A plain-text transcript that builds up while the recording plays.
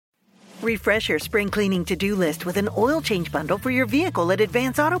Refresh your spring cleaning to-do list with an oil change bundle for your vehicle at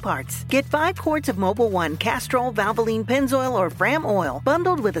Advance Auto Parts. Get 5 quarts of Mobil 1 Castrol, Valvoline, Pennzoil, or Fram oil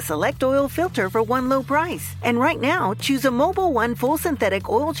bundled with a select oil filter for one low price. And right now, choose a Mobil 1 full synthetic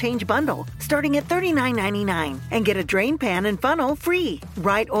oil change bundle starting at $39.99 and get a drain pan and funnel free.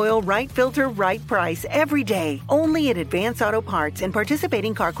 Right oil, right filter, right price every day. Only at Advance Auto Parts and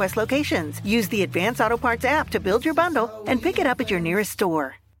participating CarQuest locations. Use the Advance Auto Parts app to build your bundle and pick it up at your nearest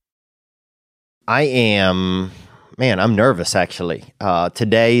store. I'm nervous, actually.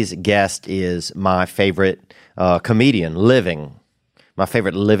 Today's guest is my favorite comedian, my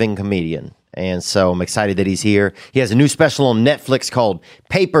favorite living comedian. And so I'm excited that he's here. He has a new special on Netflix called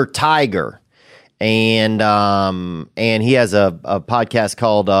Paper Tiger. And he has a podcast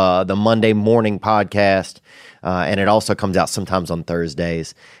called the Monday Morning Podcast. And it also comes out sometimes on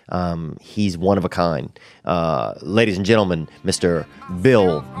Thursdays. He's one of a kind. Ladies and gentlemen, Mr.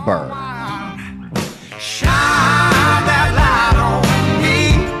 Bill Burr. Shine that light on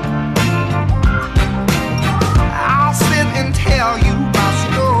me. I'll sit and tell you my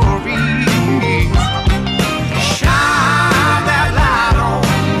stories. Shine that light on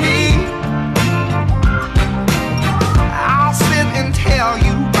me. I'll sit and tell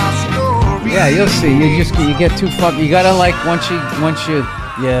you my stories. Yeah, you'll see. You get too fucked. You gotta like once you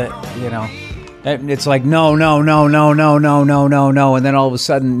you know. It's like no, and then all of a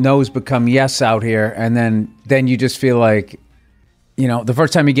sudden no's become yes out here, and then you just feel like, you know, the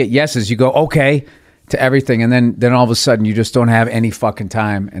first time you get yeses, you go okay to everything, and then all of a sudden you just don't have any fucking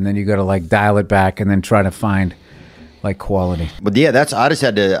time, and then you got to like dial it back and then try to find like quality. But yeah,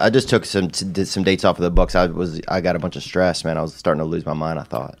 I just took some dates off of the books. I got a bunch of stress, man. I was starting to lose my mind, I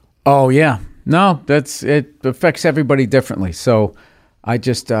thought. Oh yeah, no, it affects everybody differently. So I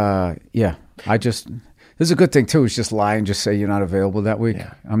just this is a good thing too, is just lie and just say you're not available that week.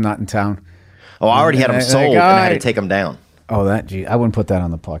 Yeah. I'm not in town. Oh, I already had them sold, and I had to take them down. Oh, I wouldn't put that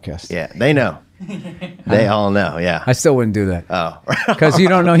on the podcast. Yeah, they know. They all know, yeah. I still wouldn't do that. Oh. Because you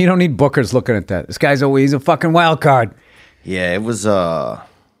don't need bookers looking at that. This guy's he's a fucking wild card. Yeah, it was,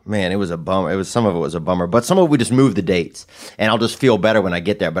 man, it was a bummer. Some of it was a bummer, but some of it we just moved the dates, and I'll just feel better when I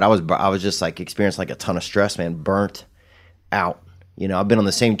get there. But I was just like experiencing like a ton of stress, man, burnt out. You know, I've been on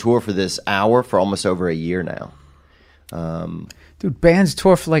the same tour for this hour for almost over a year now. Dude, bands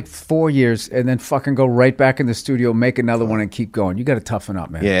tour for like 4 years and then fucking go right back in the studio, make another one, and keep going. You got to toughen up,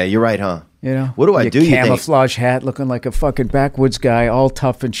 man. Yeah, you're right, huh? You know, what do I do? Camouflage hat, looking like a fucking backwoods guy, all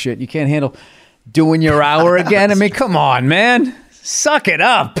tough and shit. You can't handle doing your hour again. I mean, come on, man, suck it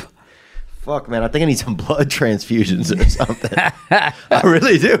up. Fuck, man, I think I need some blood transfusions or something. I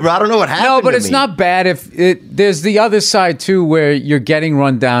really do, bro. I don't know what happened. No, but it's not bad if there's the other side too, where you're getting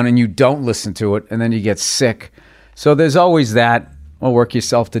run down and you don't listen to it, and then you get sick. So there's always that. Or work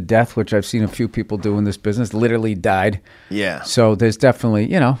yourself to death, which I've seen a few people do in this business. Literally died. Yeah. So there's definitely,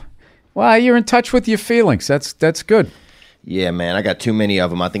 well, you're in touch with your feelings. That's good. Yeah, man, I got too many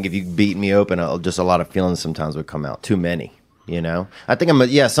of them. I think if you beat me open, just a lot of feelings sometimes would come out. Too many. You know, I think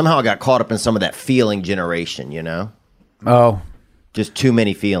somehow I got caught up in some of that feeling generation, you know? Oh. Just too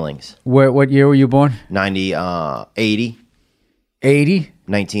many feelings. What year were you born? 80. 80?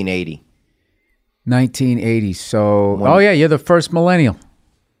 1980. 1980. So, you're the first millennial.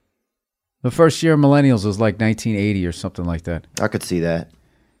 The first year of millennials was like 1980 or something like that. I could see that.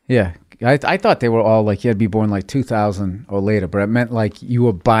 Yeah. I thought they were all like, you had to be born like 2000 or later, but it meant like you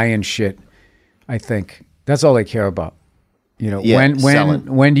were buying shit, I think. That's all they care about. You know,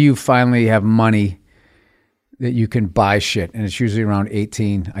 when do you finally have money that you can buy shit? And it's usually around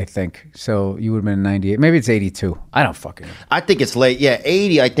 18, I think. So you would have been 98. Maybe it's 82. I don't fucking know. I think it's late. Yeah,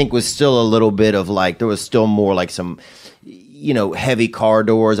 80 I think was still a little bit of like, there was still more like some, heavy car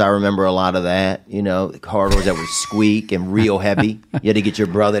doors. I remember a lot of that, car doors that would squeak and real heavy. You had to get your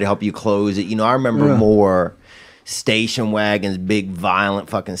brother to help you close it. I remember more station wagons, big violent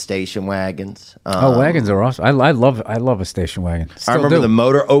fucking station wagons. Wagons are awesome. I love a station wagon. I remember the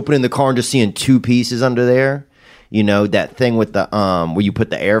motor opening the car and just seeing two pieces under there. That thing with the where you put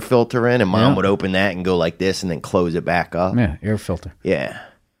the air filter in, and Mom would open that and go like this and then close it back up. Yeah, air filter. Yeah.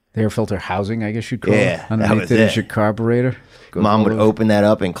 The air filter housing, I guess you'd call it. Yeah, underneath it is your carburetor. Mom would open that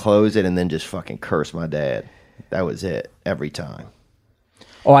up and close it and then just fucking curse my dad. That was it every time.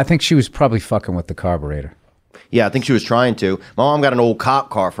 Oh, I think she was probably fucking with the carburetor. Yeah, I think she was trying to. My mom got an old cop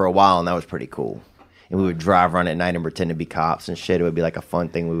car for a while, and that was pretty cool. And we would drive around at night and pretend to be cops and shit. It would be like a fun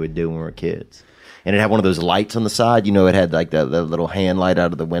thing we would do when we were kids. And it had one of those lights on the side. It had like the little hand light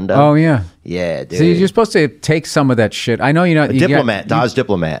out of the window. Oh, yeah. Yeah, dude. So you're supposed to take some of that shit. I know you're not... Dodge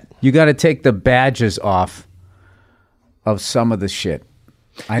Diplomat. You got to take the badges off of some of the shit.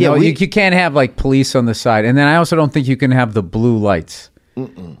 I know you can't have like police on the side, and then I also don't think you can have the blue lights.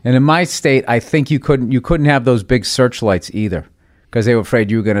 And in my state, I think you couldn't have those big searchlights either, because they were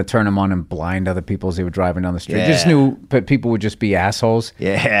afraid you were going to turn them on and blind other people as they were driving down the street. Just knew that people would just be assholes.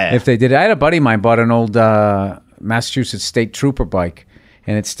 If they did it. I had a buddy of mine bought an old Massachusetts State Trooper bike,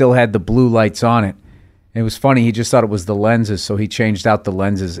 and it still had the blue lights on it. It was funny. He just thought it was the lenses, so he changed out the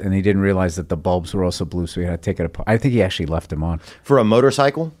lenses, and he didn't realize that the bulbs were also blue, so he had to take it apart. I think he actually left them on. For a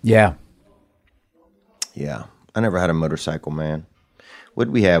motorcycle? Yeah. Yeah. I never had a motorcycle, man. What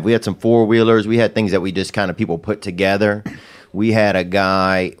did we have? We had some four-wheelers. We had things that we just kind of people put together. We had a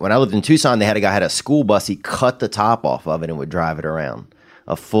guy, when I lived in Tucson, they had a guy had a school bus. He cut the top off of it and would drive it around.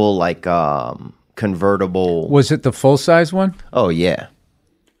 A full, like, convertible. Was it the full-size one? Oh, yeah.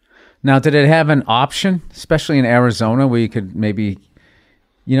 Now, did it have an option, especially in Arizona, where you could maybe,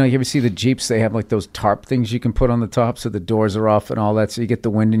 you ever see the Jeeps? They have like those tarp things you can put on the top so the doors are off and all that, so you get the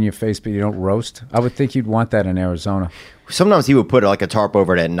wind in your face, but you don't roast. I would think you'd want that in Arizona. Sometimes he would put like a tarp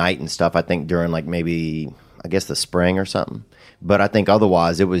over it at night and stuff, I think during like maybe, I guess the spring or something. But I think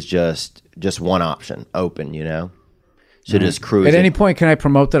otherwise it was just one option, open, So just cruise. At any point, can I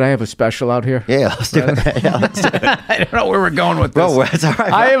promote that I have a special out here? Yeah, let's do it. I don't know where we're going with this. Well, that's all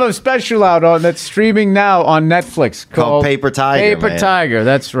right. I have a special out that's streaming now on Netflix called Paper Tiger. Paper Tiger,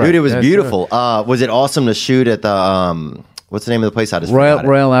 that's right. Dude, it was beautiful. Right. Was it awesome to shoot at the what's the name of the place? I just forgot it.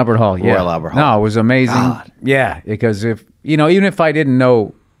 Royal Albert Hall. Yeah. Royal Albert Hall. No, it was amazing. God. Yeah, because if even if I didn't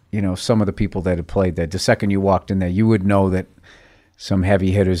know, some of the people that had played there, the second you walked in there, you would know that some heavy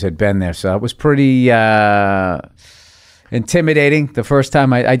hitters had been there. So it was pretty intimidating the first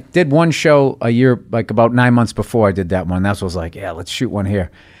time. I did one show a year, like about 9 months before I did that one. That was like, yeah, let's shoot one here.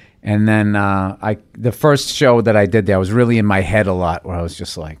 And then the first show that I did there, I was really in my head a lot, where I was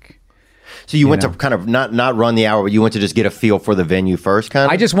just like. So you went to kind of not run the hour, but you went to just get a feel for the venue first, kind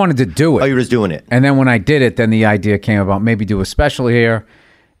of? I just wanted to do it. Oh, you were just doing it. And then when I did it, then the idea came about maybe do a special here.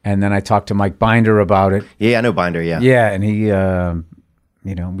 And then I talked to Mike Binder about it. Yeah, I know Binder, yeah. Yeah, and he,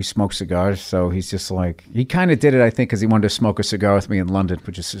 we smoke cigars. So he's just like, he kind of did it, I think, because he wanted to smoke a cigar with me in London,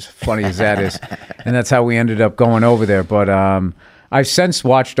 which is as funny as that is. And that's how we ended up going over there. But I've since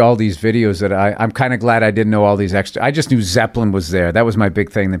watched all these videos that I'm kind of glad I didn't know all these extra. I just knew Zeppelin was there. That was my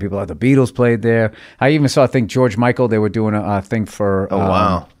big thing. Then people like the Beatles played there. I even saw, I think, George Michael, they were doing a thing for... Oh,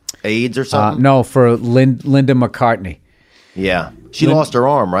 wow. AIDS or something? No, for Linda McCartney. Yeah. She lost her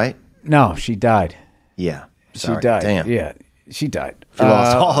arm, right? No, she died. Yeah. Sorry. She died. Damn. Yeah, she died. She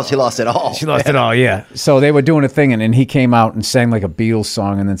lost it all. She lost it all, yeah. So they were doing a thing, and he came out and sang like a Beatles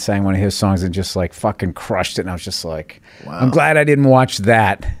song and then sang one of his songs and just like fucking crushed it. And I was just like, wow. I'm glad I didn't watch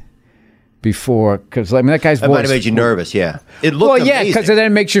that before, because I mean, that guy's voice. It might have made you nervous, yeah. It looked amazing. Yeah, because then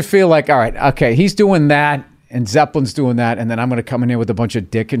it makes you feel like, all right, okay, he's doing that and Zeppelin's doing that, and then I'm going to come in here with a bunch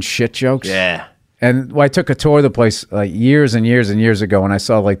of dick and shit jokes. Yeah. And I took a tour of the place like years and years and years ago, and I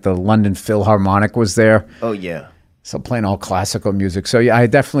saw like the London Philharmonic was there. Oh, yeah. So playing all classical music. So yeah, I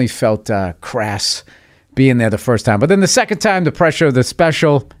definitely felt crass being there the first time. But then the second time, the pressure of the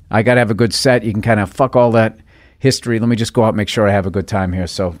special, I got to have a good set. You can kind of fuck all that history. Let me just go out and make sure I have a good time here.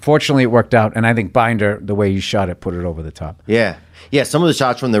 So fortunately, it worked out. And I think Binder, the way he shot it, put it over the top. Yeah. Yeah, some of the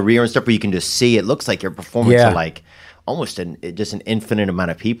shots from the rear and stuff where you can just see, it looks like you're performing to like almost just an infinite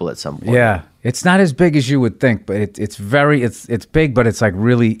amount of people at some point. Yeah. It's not as big as you would think, but it's big, but it's like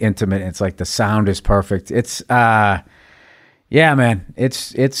really intimate. It's like the sound is perfect. It's yeah, man,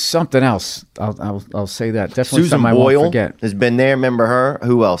 it's something else. I'll say that. Definitely Susan something I Boyle won't forget. has been there. Remember her?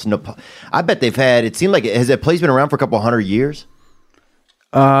 Who else? I bet they've had. It seemed like has that place been around for a couple hundred years?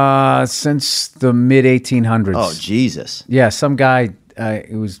 Since the mid 1800s. Oh Jesus! Yeah, some guy.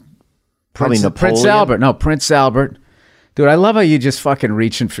 It was probably Prince Albert. No, Prince Albert. Dude, I love how you just fucking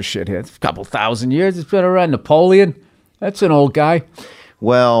reaching for shit here. It's a couple thousand years. It's been around. Napoleon. That's an old guy.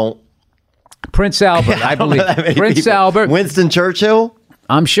 Well, Prince Albert, I believe. Prince Albert. Winston Churchill.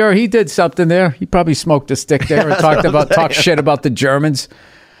 I'm sure he did something there. He probably smoked a stick there and talked shit about the Germans.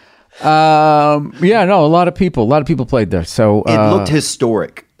 Yeah, no, a lot of people played there. So it looked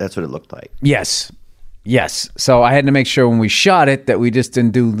historic. That's what it looked like. Yes. So I had to make sure when we shot it that we just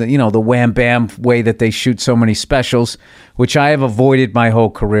didn't do the wham bam way that they shoot so many specials, which I have avoided my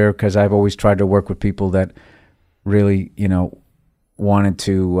whole career because I've always tried to work with people that really, wanted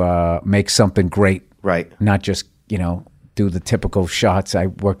to make something great. Right. Not just, do the typical shots. I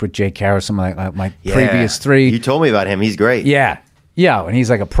worked with Jake Harrison, my previous three. You told me about him. He's great. Yeah, and he's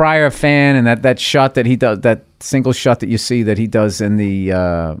like a Pryor fan, and that shot that he does, that single shot that you see that he does in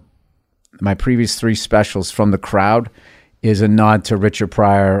the my previous three specials from the crowd is a nod to Richard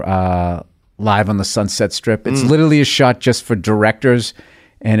Pryor live on the Sunset Strip. It's literally a shot just for directors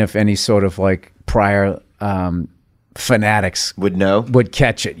and if any sort of like prior fanatics would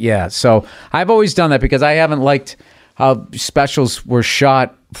catch it. Yeah. So I've always done that because I haven't liked how specials were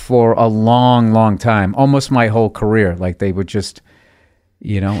shot for a long, long time, almost my whole career. Like they would just,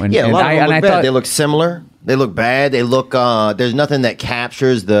 and a lot of them look bad. They look similar. They look bad. They look. There's nothing that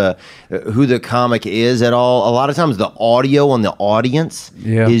captures who the comic is at all. A lot of times, the audio on the audience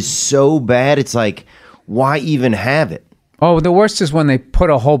is so bad. It's like, why even have it? Oh, the worst is when they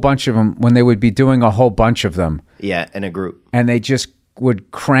put a whole bunch of them. When they would be doing a whole bunch of them. Yeah, in a group, and they just would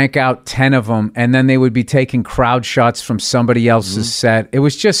crank out 10 of them, and then they would be taking crowd shots from somebody else's set. It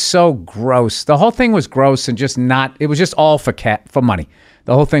was just so gross. The whole thing was gross and just not. It was just all for money.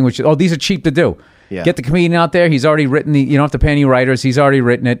 The whole thing was just, these are cheap to do. Yeah. Get the comedian out there. He's already written you don't have to pay any writers. He's already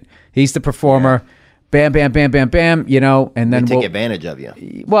written it. He's the performer. Yeah. Bam, bam, bam, bam, bam. And then they take advantage of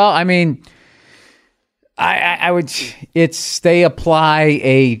you. Well, I mean, I would. They apply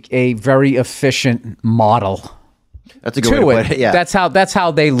a very efficient model. That's a good way to put it. Yeah, that's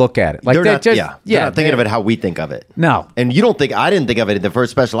how they look at it. Like they're not thinking of it how we think of it. No, and you don't think I didn't think of it in the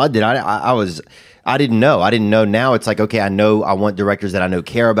first special I did. I didn't know. I didn't know. Now it's like, okay, I know. I want directors that I know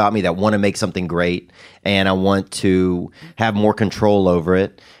care about me, that want to make something great, and I want to have more control over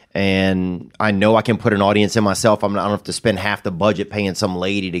it. And I know I can put an audience in myself. I don't have to spend half the budget paying some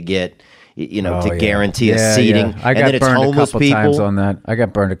lady to get. Guarantee a seating. I got burned a couple times on that. I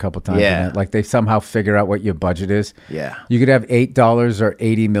got burned a couple times on that. Like they somehow figure out what your budget is. Yeah. You could have $8 or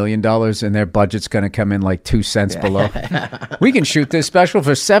 $80 million and their budget's going to come in like 2 cents below. We can shoot this special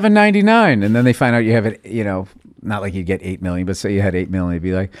for $7.99. And then they find out you have it, not like you get 8 million, but say you had 8 million, you'd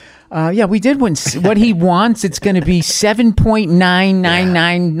be like, we did what he wants. It's going to be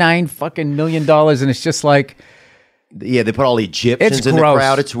 $7.9999 fucking $1 million. And it's just like, yeah, they put all Egyptians in the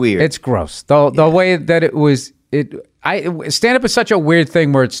crowd. It's weird. It's gross. The way that it was, stand-up is such a weird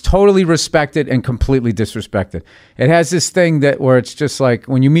thing where it's totally respected and completely disrespected. It has this thing where it's just like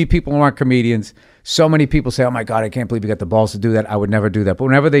when you meet people who aren't comedians, so many people say, oh my God, I can't believe you got the balls to do that. I would never do that. But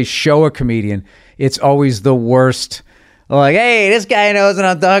whenever they show a comedian, it's always the worst. Like, hey, this guy knows what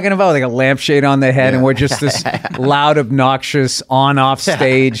I'm talking about. Like a lampshade on the head, and we're just this loud, obnoxious, on-off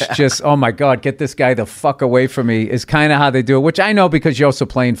stage. Just, oh my God, get this guy the fuck away from me is kind of how they do it, which I know because you're also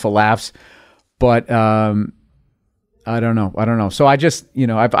playing for laughs. But I don't know. So I just,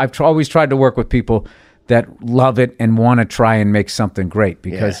 I've always tried to work with people that love it and want to try and make something great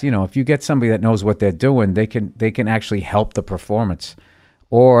because, if you get somebody that knows what they're doing, they can actually help the performance.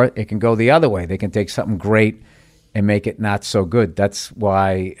 Or it can go the other way. They can take something great and make it not so good. That's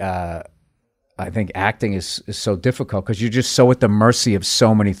why I think acting is so difficult because you're just so at the mercy of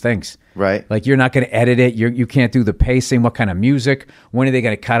so many things. Right. Like you're not going to edit it. You can't do the pacing. What kind of music? When are they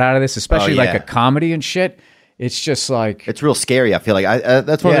going to cut out of this? Especially like a comedy and shit. It's just like... It's real scary, I feel like.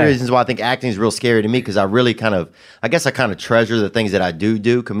 That's one of the reasons why I think acting is real scary to me because I really kind of treasure the things that I do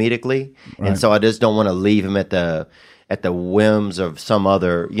comedically. Right. And so I just don't want to leave them at the whims of some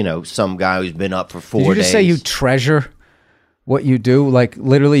other, some guy who's been up for 4 days. Did you just say you treasure what you do? Like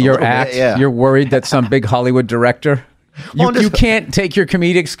literally your act? You're worried that some big Hollywood director... You can't take your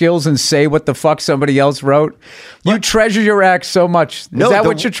comedic skills and say what the fuck somebody else wrote. You treasure your act so much. Is that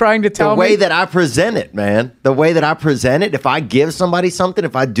what you're trying to tell me? The way that I present it, man. The way that I present it. If I give somebody something,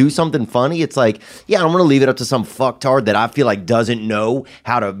 if I do something funny, it's like, I'm going to leave it up to some fucktard that I feel like doesn't know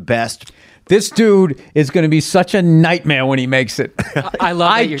how to best... This dude is going to be such a nightmare when he makes it.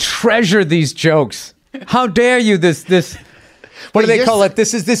 I treasure these jokes. How dare you? This. What do they call it?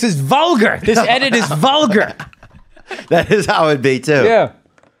 This is vulgar. This edit is vulgar. That is how it'd be too. Yeah.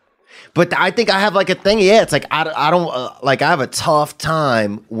 But I think I have like a thing. Yeah, it's like I don't I have a tough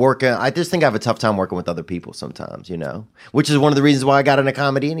time working. I just think I have a tough time working with other people sometimes. Which is one of the reasons why I got into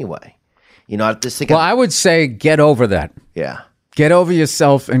comedy anyway. I just think. Well, I would say get over that. Yeah. Get over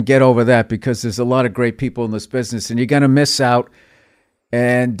yourself and get over that because there's a lot of great people in this business and you're going to miss out.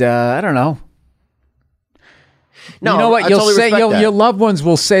 And I don't know. No, you know what? You'll say your loved ones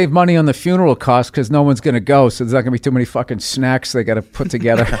will save money on the funeral costs because no one's going to go. So there's not going to be too many fucking snacks they got to put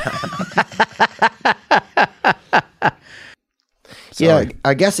together.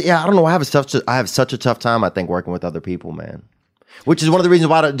 I guess. I don't know. I have such a tough time. I think working with other people, man. Which is one of the reasons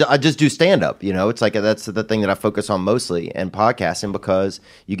why I just do stand up. It's like that's the thing that I focus on mostly, and podcasting because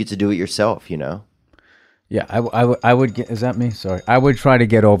you get to do it yourself. Yeah, I would get. Is that me? Sorry, I would try to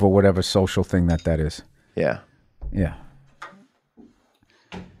get over whatever social thing that is. Yeah. Yeah.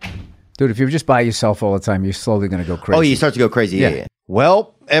 Dude, if you're just by yourself all the time, you're slowly going to go crazy. Oh, you start to go crazy. Yeah.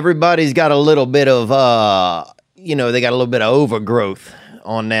 Well, everybody's got a little bit of, they got a little bit of overgrowth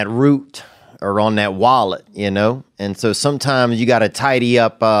on that root or on that wallet, And so sometimes you got to tidy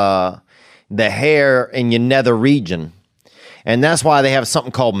up the hair in your nether region. And that's why they have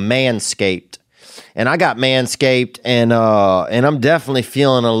something called Manscaped. And I got Manscaped, and I'm definitely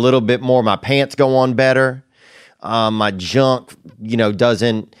feeling a little bit more. My pants go on better. My junk,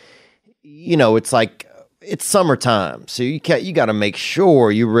 doesn't, it's like it's summertime, so you got to make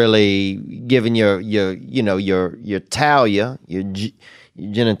sure you're really giving your talia, your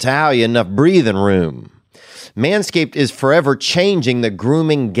genitalia enough breathing room. Manscaped is forever changing the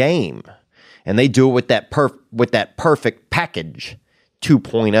grooming game, and they do it with that perfect package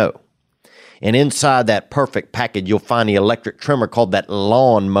 2.0. And inside that perfect package, you'll find the electric trimmer called that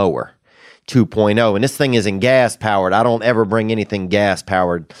Lawn Mower 2.0. And this thing isn't gas powered. I don't ever bring anything gas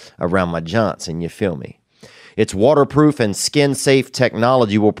powered around my Johnson. You feel me? Its waterproof and skin safe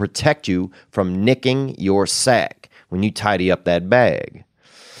technology will protect you from nicking your sack when you tidy up that bag.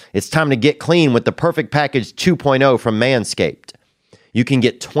 It's time to get clean with the perfect package 2.0 from Manscaped. You can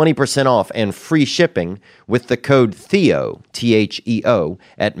get 20% off and free shipping with the code THEO, THEO,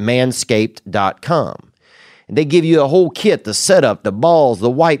 at manscaped.com. And they give you a whole kit, the setup, the balls,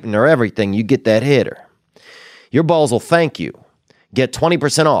 the wiping, or everything. You get that hitter. Your balls will thank you. Get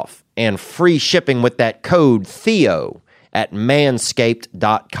 20% off and free shipping with that code THEO at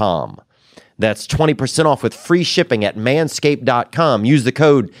manscaped.com. That's 20% off with free shipping at manscaped.com. Use the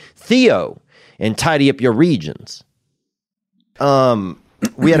code THEO and tidy up your regions.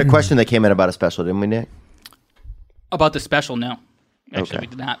 We had a question that came in about a special, didn't we, Nick? About the special, no. Actually, we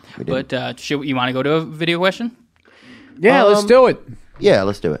did not. But you want to go to a video question? Yeah, let's do it. Yeah,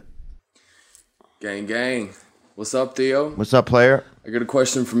 let's do it. Gang. What's up, Theo? What's up, player? I got a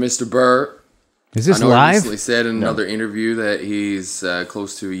question for Mr. Burr. Is this I know live? He recently said in another interview that he's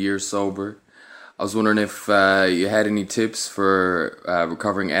close to a year sober. I was wondering if you had any tips for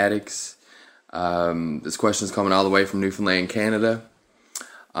recovering addicts. This question is coming all the way from Newfoundland, Canada.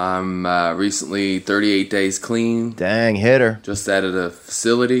 I'm recently 38 days clean. Dang, hitter. Just out of the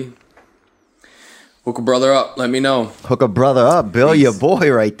facility. Hook a brother up. Let me know. Hook a brother up. Bill, your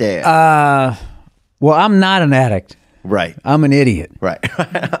boy right there. Well, I'm not an addict. Right. I'm an idiot. Right.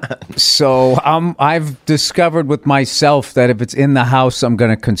 So I've discovered with myself that if it's in the house, I'm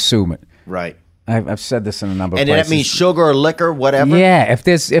going to consume it. Right. I've said this in a number of places. And that means sugar or liquor, whatever? Yeah. If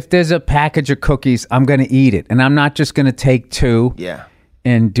there's a package of cookies, I'm going to eat it. And I'm not just going to take two. Yeah.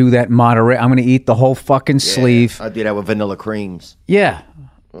 And do that moderate. I'm going to eat the whole fucking sleeve. I do that with vanilla creams. Yeah.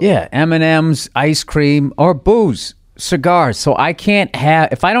 Yeah. M&M's, ice cream, or booze, cigars. So I can't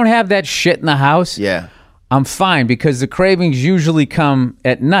have, if I don't have that shit in the house, I'm fine, because the cravings usually come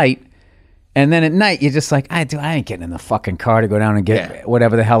at night. And then at night, you're just like, I ain't getting in the fucking car to go down and get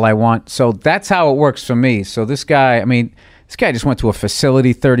whatever the hell I want. So that's how it works for me. So this guy just went to a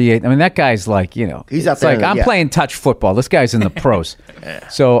facility, 38. I mean, that guy's like, he's out there. Like, I'm playing touch football. This guy's in the pros.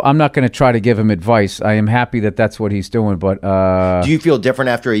 So I'm not going to try to give him advice. I am happy that that's what he's doing. But do you feel different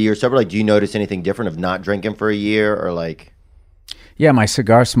after a year sober? Like, do you notice anything different of not drinking for a year, or like? Yeah, my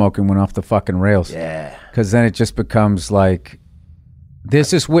cigar smoking went off the fucking rails. Yeah. Because then it just becomes like,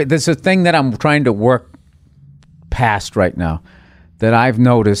 there's a thing that I'm trying to work past right now that I've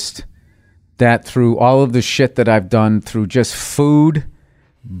noticed that through all of the shit that I've done through just food,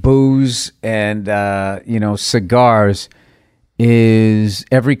 booze, and, cigars, is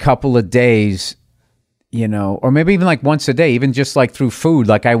every couple of days, or maybe even like once a day, even just like through food,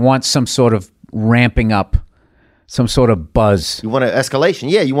 like I want some sort of ramping up, some sort of buzz. You want an escalation.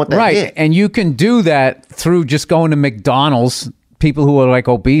 Yeah, you want that right hit. And you can do that through just going to McDonald's. People who are like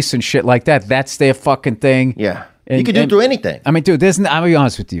obese and shit like that, that's their fucking thing. Yeah. You can do it through anything. I mean, dude, I'll be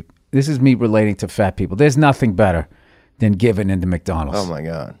honest with you. This is me relating to fat people. There's nothing better than giving into McDonald's. Oh, my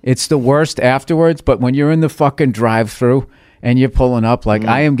God. It's the worst afterwards, but when you're in the fucking drive-thru and you're pulling up, like,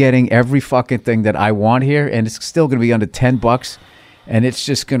 I am getting every fucking thing that I want here, and it's still going to be under $10, and it's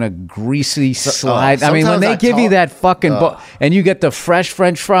just going to greasy slide. I mean, when they give you that fucking and you get the fresh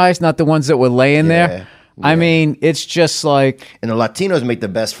French fries, not the ones that were laying there. Yeah. I mean, it's just like... And the Latinos make the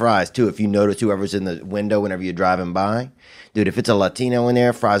best fries, too. If you notice whoever's in the window whenever you're driving by. Dude, if it's a Latino in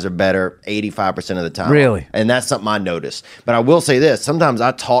there, fries are better 85% of the time. Really? And that's something I notice. But I will say this. Sometimes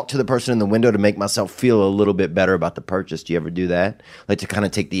I talk to the person in the window to make myself feel a little bit better about the purchase. Do you ever do that? Like to kind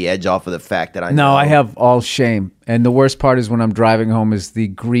of take the edge off of the fact that I know. No, I have all shame. And the worst part is when I'm driving home is the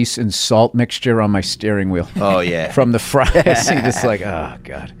grease and salt mixture on my steering wheel. Oh, yeah. From the fries. You're just like, oh,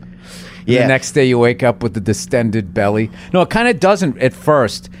 God. Yeah. The next day you wake up with the distended belly. No, it kind of doesn't at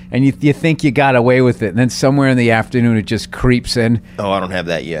first, and you think you got away with it, and then somewhere in the afternoon it just creeps in. Oh, I don't have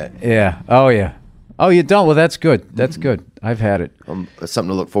that yet. Yeah. Oh, yeah. Oh, you don't? Well, that's good. That's good. I've had it. Something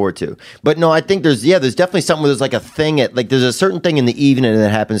to look forward to. But no, I think there's definitely something where there's like a thing there's a certain thing in the evening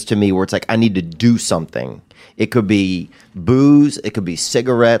that happens to me where it's like I need to do something. It could be booze. It could be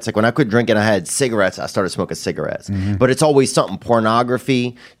cigarettes. Like when I quit drinking, I had cigarettes. I started smoking cigarettes. Mm-hmm. But it's always something: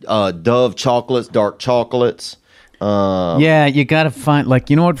 pornography, Dove chocolates, dark chocolates. Yeah, you got to find,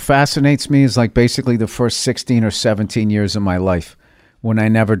 like, you know what fascinates me is like basically the first 16 or 17 years of my life when I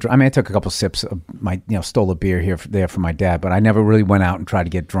never, I took a couple sips of stole a beer there for my dad, but I never really went out and tried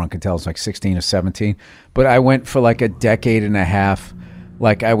to get drunk until I was like 16 or 17. But I went for like a decade and a half,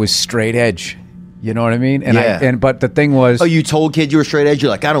 like I was straight edge. You know what I mean? And but the thing was, you told kids you were straight edge. You're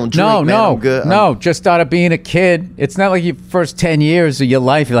like, I don't drink. I'm good. No, just out of being a kid. It's not like your first 10 years of your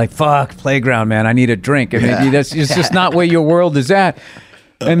life. You're like, fuck, playground, man. I need a drink. It's just not where your world is at.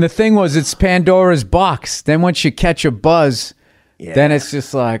 And the thing was, it's Pandora's box. Then once you catch a buzz, then it's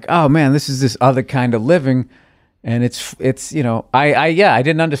just like, oh man, this is this other kind of living. And it's I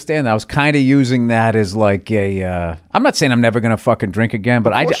didn't understand that. I was kind of using that as like a. I'm not saying I'm never gonna fucking drink again,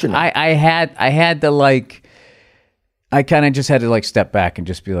 but I had to like. I kind of just had to like step back and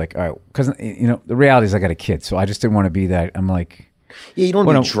just be like, all right, because the reality is I got a kid, so I just didn't want to be that. I'm like, you don't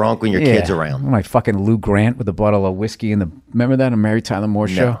want to be drunk when your kid's around. I'm like fucking Lou Grant with a bottle of whiskey remember that on Mary Tyler Moore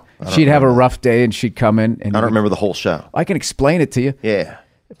show? She'd have a rough day and she'd come in and I don't remember the whole show. I can explain it to you. Yeah.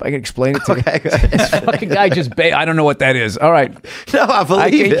 If I can explain it to you. This fucking guy I don't know what that is. All right. No, I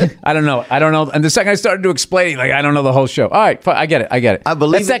believe it. I don't know. And the second I started to explain it, like, I don't know the whole show. All right, I get it. I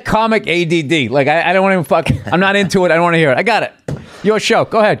believe That's that comic ADD. Like, I don't want to I'm not into it. I don't want to hear it. I got it. Your show.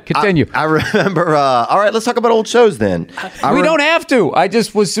 Go ahead. Continue. I remember. All right, let's talk about old shows then. We don't have to.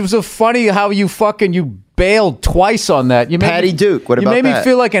 It was so funny how you bailed twice on that. Patty Duke. What about that? You made me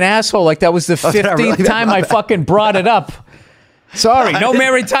feel like an asshole. Like that was the 15th time I fucking brought it up. Sorry, no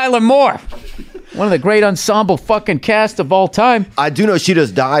Mary Tyler Moore. One of the great ensemble fucking cast of all time. I do know she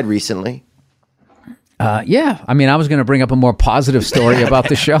just died recently. Yeah. I was going to bring up a more positive story about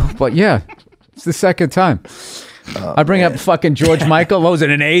the show, but yeah, it's the second time. I bring up fucking George Michael. What was it,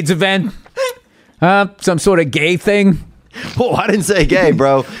 an AIDS event? Some sort of gay thing? Oh, I didn't say gay,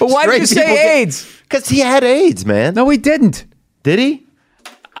 bro. But why did you say AIDS? Because he had AIDS, man. No, he didn't. Did he?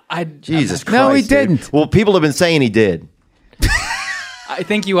 Jesus Christ. No, he didn't. Dude. Well, people have been saying he did. I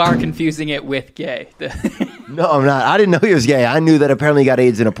think you are confusing it with gay. No, I'm not. I didn't know he was gay. I knew that apparently he got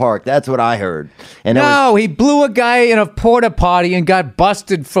AIDS in a park. That's what I heard. And he blew a guy in a porta potty and got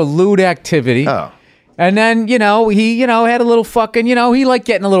busted for lewd activity. Oh. And then, he had a little fucking, he liked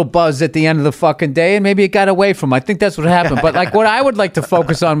getting a little buzz at the end of the fucking day, and maybe it got away from him. I think that's what happened. But like what I would like to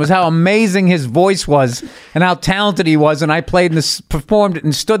focus on was how amazing his voice was and how talented he was. And I performed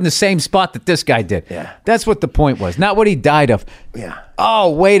and stood in the same spot that this guy did. Yeah. That's what the point was, not what he died of. Yeah.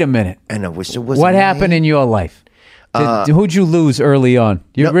 Oh, wait a minute. And I wish it was. What happened in your life? Who'd you lose early on?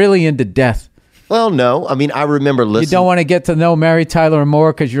 You're really into death. Well, no. I remember listening. You don't want to get to know Mary Tyler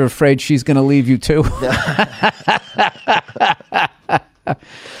Moore because you're afraid she's going to leave you too?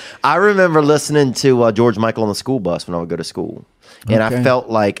 I remember listening to George Michael on the school bus when I would go to school. And I felt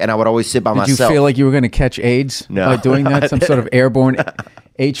like, and I would always sit by myself. Did you feel like you were going to catch AIDS by doing that? Some sort of airborne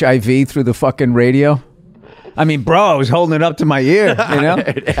HIV through the fucking radio? Bro, I was holding it up to my ear, I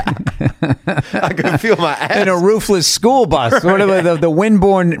could feel my ass. In a roofless school bus. Right. Whatever the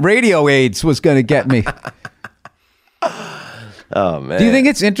windborne radio AIDS was going to get me. Oh, man. Do you think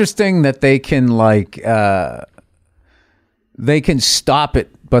it's interesting that they can, they can stop it,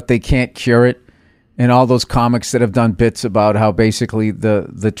 but they can't cure it? And all those comics that have done bits about how basically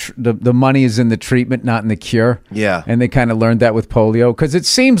the money is in the treatment, not in the cure. Yeah. And they kind of learned that with polio. Because it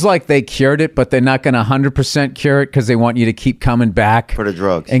seems like they cured it, but they're not going to 100% cure it because they want you to keep coming back. For the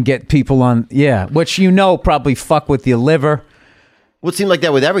drugs. And get people on, which probably fuck with your liver. Well, it seemed like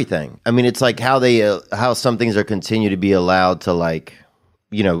that with everything. It's like how some things are continue to be allowed to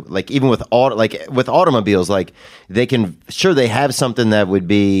even with automobiles, they have something that would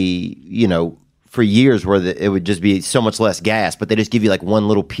be, for years where it would just be so much less gas, but they just give you one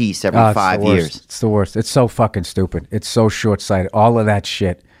little piece every 5 years. It's the worst. It's so fucking stupid. It's so short-sighted. All of that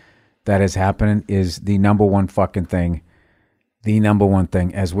shit that is happening is the number one fucking thing. The number one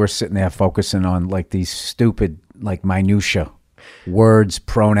thing as we're sitting there focusing on these stupid minutia. Words,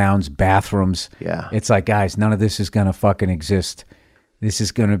 pronouns, bathrooms. Yeah. It's like, guys, none of this is going to fucking exist. This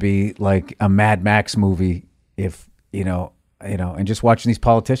is going to be like a Mad Max movie if, and just watching these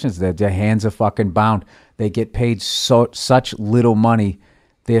politicians, their hands are fucking bound. They get paid such little money.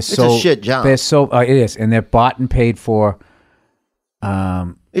 It's a shit job. It is, and they're bought and paid for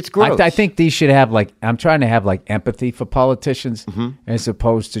It's gross. I think these should have I'm trying to have empathy for politicians as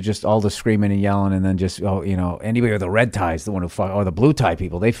opposed to just all the screaming and yelling and then just anybody with the red tie is the one who or the blue tie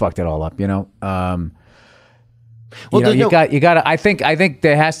people, they fucked it all up. You got to. I think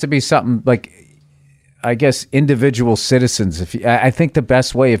there has to be something like, I guess, individual citizens. I think the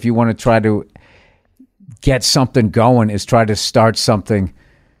best way if you want to try to get something going is try to start something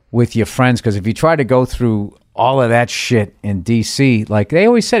with your friends, because if you try to go through all of that shit in DC, like they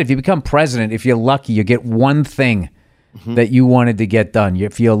always said, if you become president, if you're lucky, you get one thing that you wanted to get done.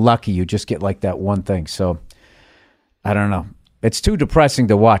 If you're lucky, you just get that one thing. So I don't know. It's too depressing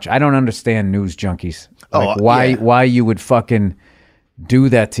to watch. I don't understand news junkies. Why you would fucking do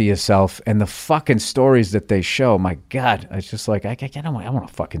that to yourself, and the fucking stories that they show. My God, it's just I want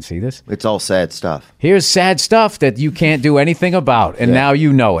to fucking see this. It's all sad stuff. Here's sad stuff that you can't do anything about, and now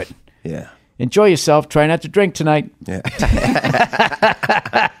you know it. Yeah. Enjoy yourself. Try not to drink tonight. Yeah.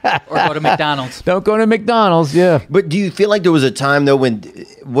 Or go to McDonald's. Don't go to McDonald's, yeah. But do you feel like there was a time, though, when...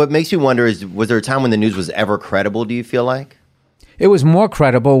 What makes me wonder is, was there a time when the news was ever credible, do you feel like? It was more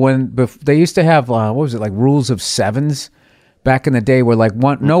credible when they used to have, rules of sevens back in the day where,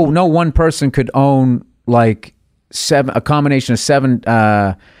 no one person could own, a combination of seven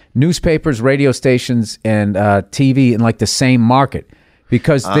newspapers, radio stations, and TV in, the same market.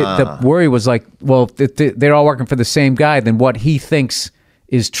 Because the worry was if they're all working for the same guy, then what he thinks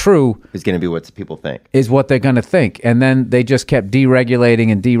is true is going to be what people think. Is what they're going to think. And then they just kept deregulating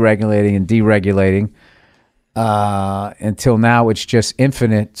and deregulating and deregulating until now it's just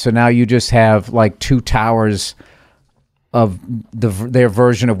infinite. So now you just have two towers of their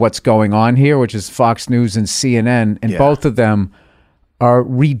version of what's going on here, which is Fox News and CNN. And both of them are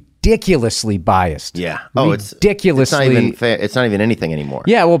ridiculously biased. Yeah. Ridiculously. It's not even fair. It's not even anything anymore.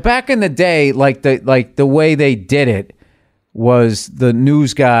 Yeah. Well, back in the day, the way they did it was the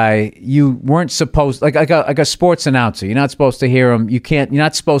news guy. You weren't supposed like a sports announcer. You're not supposed to hear him. You're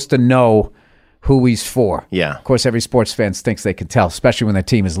not supposed to know who he's for. Yeah. Of course, every sports fan thinks they can tell, especially when their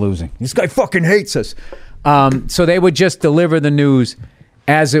team is losing. This guy fucking hates us. So they would just deliver the news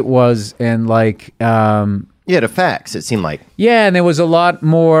as it was, and the facts, it seemed like. Yeah, and there was a lot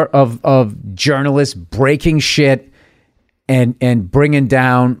more of journalists breaking shit and bringing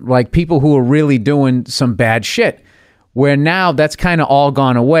down people who are really doing some bad shit, where now that's kind of all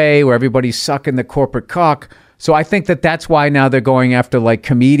gone away, where everybody's sucking the corporate cock. So I think that's why now they're going after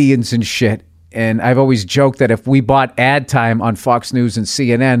comedians and shit. And I've always joked that if we bought ad time on Fox News and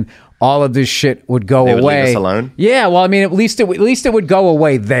CNN, all of this shit would go away. They would leave us alone? Yeah, well, I mean, at least it would go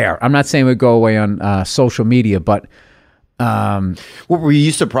away there. I'm not saying it would go away on social media, but... were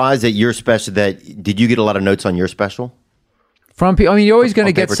you surprised at your special? Did you get a lot of notes on your special? From people? I mean, you're always going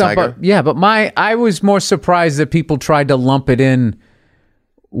to get some... Yeah, but I was more surprised that people tried to lump it in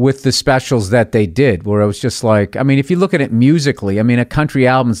with the specials that they did, where it was just if you look at it musically, a country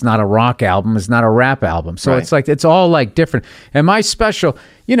album is not a rock album, it's not a rap album. So right. it's all different. And my special,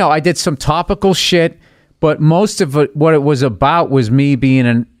 I did some topical shit, but most of it, what it was about was me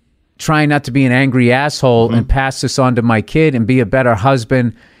trying not to be an angry asshole and pass this on to my kid and be a better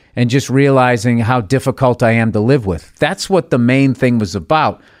husband and just realizing how difficult I am to live with. That's what the main thing was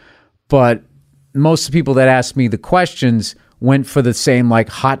about. But most of the people that asked me the questions went for the same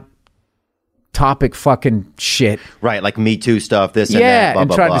hot topic fucking shit. Right, Me Too stuff, this and that, blah, and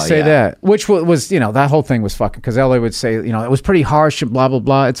blah, tried blah, to say that. Which was, that whole thing was fucking, because LA would say, it was pretty harsh and blah, blah,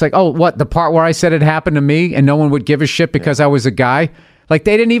 blah. It's what, the part where I said it happened to me and no one would give a shit because I was a guy? They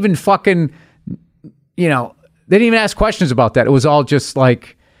didn't even fucking, they didn't even ask questions about that. It was all just They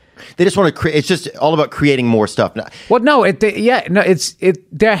just want to create, it's just all about creating more stuff. Well, no,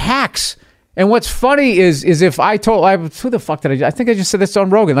 they're hacks. And what's funny is if I told, who the fuck did I think I just said this on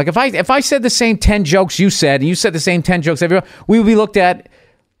Rogan. If I said the same 10 jokes you said, and you said the same 10 jokes everyone, we would be looked at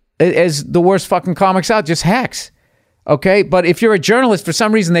as the worst fucking comics out, just hacks. Okay? But if you're a journalist, for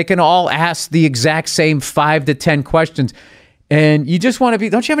some reason, they can all ask the exact same 5 to 10 questions. And you just want to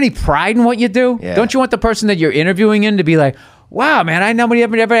don't you have any pride in what you do? Yeah. Don't you want the person that you're interviewing in to be wow, man, nobody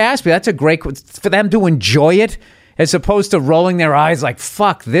ever asked me. That's a great, for them to enjoy it, as opposed to rolling their eyes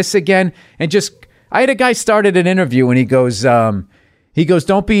fuck this again. And I had a guy started an interview and he goes,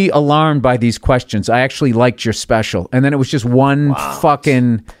 don't be alarmed by these questions. I actually liked your special. And then it was just one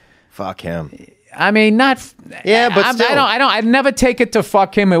fucking... Fuck him. I mean, not... Yeah, but still. I'd never take it to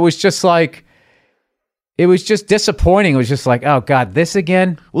fuck him. It was just it was just disappointing. It was just oh God, this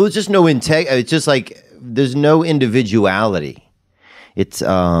again? Well, it's just no it's just there's no individuality. It's...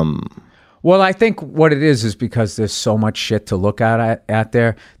 Well, I think what it is because there's so much shit to look at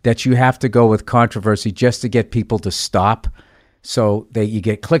there that you have to go with controversy just to get people to stop. So you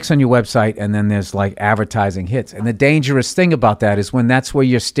get clicks on your website, and then there's like advertising hits. And the dangerous thing about that is when that's where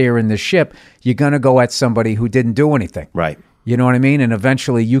you're steering the ship, you're going to go at somebody who didn't do anything. Right. You know what I mean? And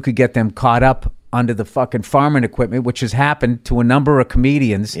eventually you could get them caught up under the fucking farming equipment, which has happened to a number of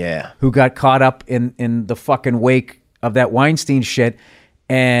comedians who got caught up in the fucking wake of that Weinstein shit.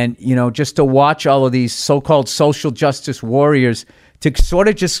 And, you know, just to watch all of these so-called social justice warriors to sort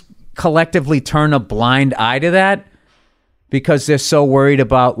of just collectively turn a blind eye to that, because they're so worried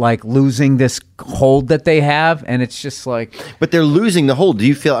about like losing this hold that they have. And it's just like, but they're losing the hold. Do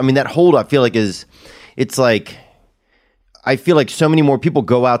you feel, I mean, that hold I feel like it's like, I feel like so many more people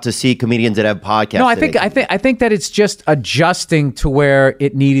go out to see comedians that have podcasts. No, I think that it's just adjusting to where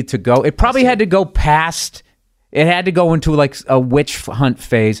it needed to go. It probably had to go past, it had to go into like a witch hunt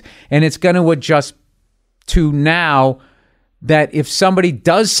phase, and it's going to adjust to now that if somebody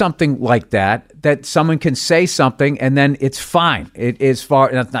does something like that someone can say something and then it's fine. It is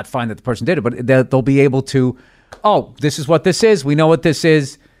it's not fine that the person did it, but they'll be able to, oh, this is what this is. We know what this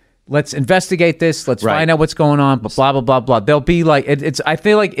is. Let's investigate this. Let's find out what's going on. Blah blah blah blah. They'll be like I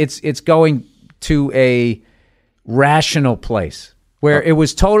feel like it's going to a rational place where it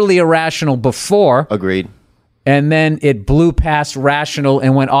was totally irrational before. Agreed. And then it blew past rational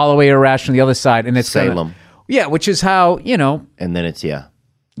and went all the way irrational the other side. And it's Salem. Which is how, you know. And then it's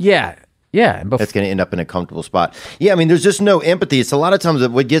Yeah. That's going to end up in a comfortable spot. Yeah, I mean, there's just no empathy. It's a lot of times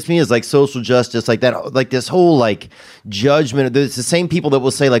what gets me is like social justice, like that, like this whole like judgment. It's the same people that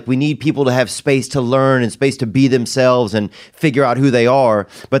will say like we need people to have space to learn and space to be themselves and figure out who they are.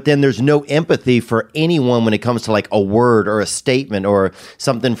 But then there's no empathy for anyone when it comes to like a word or a statement or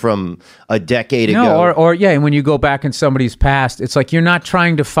something from a decade ago. Or and when you go back in somebody's past, it's like you're not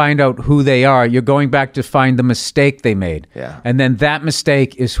trying to find out who they are. You're going back to find the mistake they made. Yeah. And then that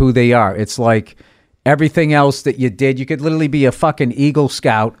mistake is who they are. It's like everything else that you did. You could literally be a fucking Eagle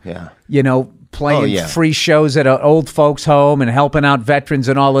Scout, you know, playing free shows at an old folks home and helping out veterans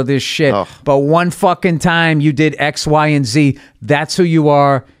and all of this shit. But one fucking time you did X, Y, and Z. That's who you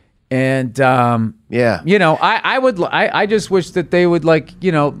are. And, you know, I just wish that they would like,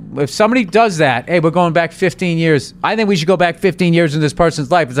 you know, if somebody does that, hey, we're going back 15 years. I think we should go back 15 years in this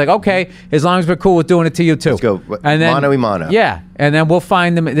person's life. It's like, okay, as long as we're cool with doing it to you too. Let's go. And then, mano a mano. Yeah. And then we'll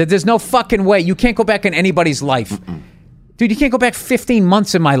find them. There's no fucking way. You can't go back in anybody's life. Mm-mm. Dude, you can't go back 15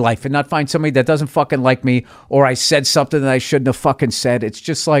 months in my life and not find somebody that doesn't fucking like me, or I said something that I shouldn't have fucking said. It's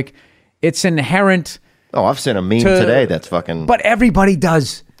just like, it's inherent. Oh, I've seen a meme today that's fucking... But everybody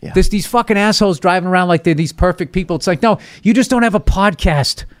does. Yeah. There's these fucking assholes driving around like they're these perfect people. It's like, no, you just don't have a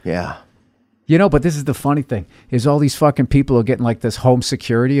podcast. Yeah. You know, but this is the funny thing, is all these fucking people are getting like this home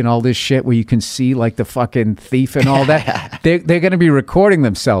security and all this shit where you can see like the fucking thief and all that. they're going to be recording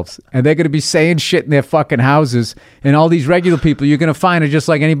themselves and they're going to be saying shit in their fucking houses. And all these regular people you're going to find are just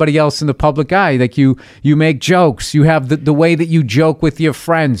like anybody else in the public eye. Like you make jokes. You have the way that you joke with your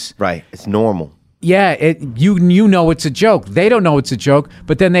friends. Right. It's normal. Yeah, you know it's a joke. They don't know it's a joke,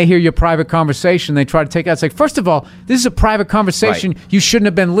 but then they hear your private conversation. They try to take it out. It's like, first of all, this is a private conversation you shouldn't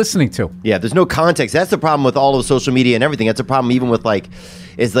have been listening to. Yeah, there's no context. That's the problem with all of social media and everything. That's a problem even with like,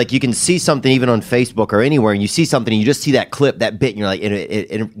 is like you can see something even on Facebook or anywhere, and you see something and you just see that clip, that bit, and you're like, and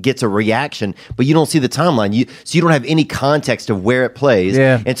it gets a reaction, but you don't see the timeline. So you don't have any context of where it plays.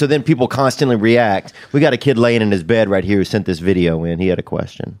 Yeah. And so then people constantly react. We got a kid laying in his bed right here who sent this video in. He had a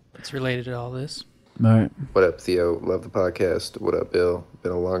question. It's related to all this. All right. What up, Theo? Love the podcast. What up, Bill?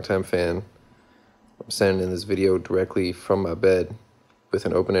 Been a long-time fan. I'm sending in this video directly from my bed with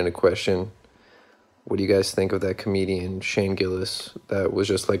an open-ended question. What do you guys think of that comedian, Shane Gillis, that was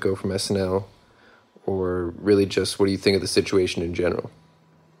just let go from SNL? Or really just what do you think of the situation in general?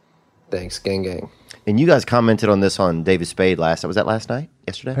 Thanks. Gang, gang. And you guys commented on this on David Spade was that last night?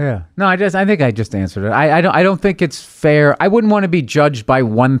 Yesterday? Yeah. No, I think I just answered it. I don't think it's fair. I wouldn't want to be judged by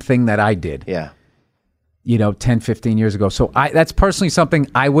one thing that I did. Yeah. 10, 15 years ago. So that's personally something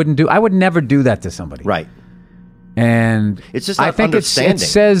I wouldn't do. I would never do that to somebody. Right. And it's just I think it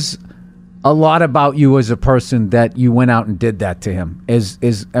says a lot about you as a person that you went out and did that to him.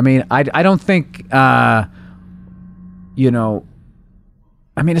 I don't think,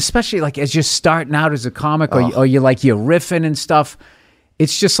 especially like as you're starting out as a comic or you're riffing and stuff.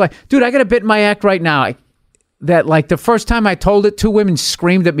 It's just like, dude, I got a bit in my act right now that like the first time I told it, 2 women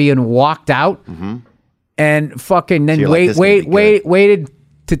screamed at me and walked out. Mm-hmm. And fucking then so waited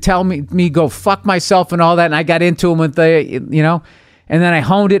to tell me go fuck myself and all that. And I got into him with and then I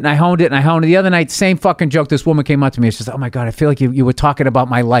honed it and I honed it and I honed it. The other night, same fucking joke. This woman came up to me. She says, "Oh my God, I feel like you were talking about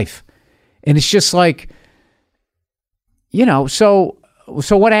my life." And it's just like, so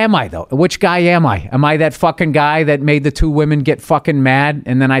So what am I though? Which guy am I? Am I that fucking guy that made the two women get fucking mad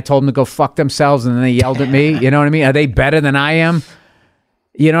and then I told them to go fuck themselves and then they yelled at me? You know what I mean? Are they better than I am?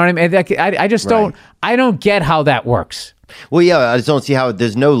 You know what I mean? I just don't. I don't get how that works. Well, yeah, I just don't see how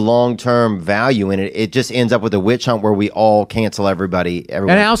there's no long-term value in it. It just ends up with a witch hunt where we all cancel everybody.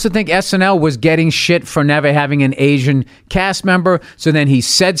 Everyone. And I also think SNL was getting shit for never having an Asian cast member. So then he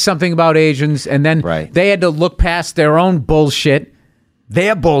said something about Asians, and then they had to look past their own bullshit.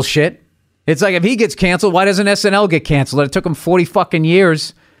 Their bullshit. It's like if he gets canceled, why doesn't SNL get canceled? It took him 40 fucking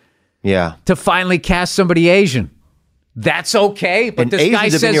years. Yeah. To finally cast somebody Asian. That's okay, but and this Asians guy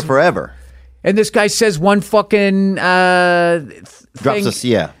have says been here forever. And this guy says one fucking drops us,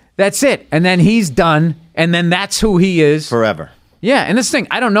 yeah. That's it, and then he's done, and then that's who he is forever. Yeah, and this thing,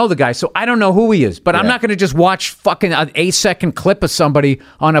 I don't know the guy, so I don't know who he is, but I'm not going to just watch fucking an 8-second clip of somebody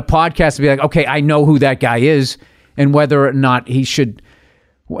on a podcast and be like, okay, I know who that guy is, and whether or not he should,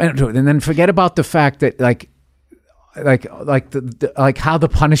 and then forget about the fact that like how the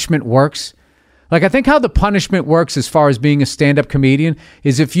punishment works. Like, I think how the punishment works as far as being a stand-up comedian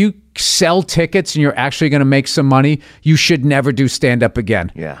is if you sell tickets and you're actually going to make some money, you should never do stand-up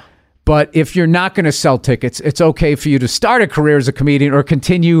again. Yeah. But if you're not going to sell tickets, it's okay for you to start a career as a comedian or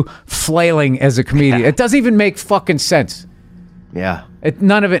continue flailing as a comedian. It doesn't even make fucking sense. Yeah.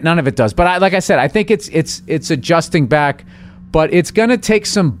 None of it does. But like I said, I think it's adjusting back, but it's going to take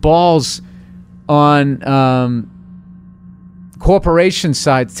some balls on corporation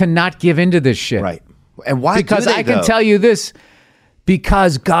side to not give into this shit. Right. And why? Because I can tell you this,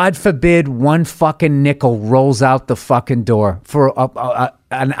 because God forbid one fucking nickel rolls out the fucking door for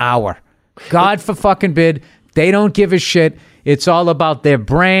an hour. God for fucking bid. They don't give a shit. It's all about their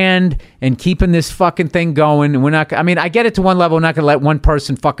brand and keeping this fucking thing going. And we're not, I mean, I get it to one level. We're not going to let one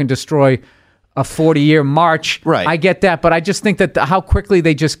person fucking destroy a 40-year march. Right. I get that, but I just think that how quickly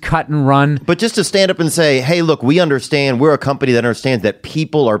they just cut and run. But just to stand up and say, hey, look, we understand, we're a company that understands that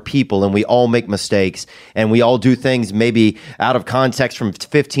people are people and we all make mistakes and we all do things maybe out of context from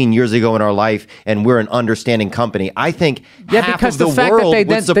 15 years ago in our life, and we're an understanding company. I think half of the world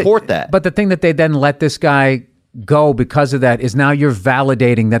would support that. But the thing that they then let this guy go because of that is now you're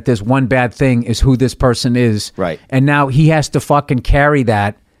validating that there's one bad thing is who this person is. Right. And now he has to fucking carry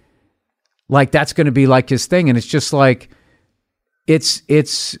that. Like, that's going to be like his thing. And it's just like, it's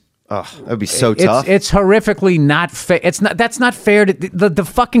that'd be so tough. It's horrifically not fair. That's not fair to the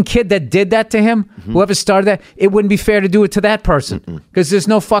fucking kid that did that to him, whoever started that. It wouldn't be fair to do it to that person because there's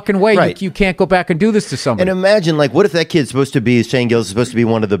no fucking way you can't go back and do this to somebody. And imagine, like, what if that kid's supposed to be, Shane Gillis is supposed to be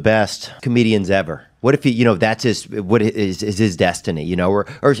one of the best comedians ever? What if he, that's what is his destiny, or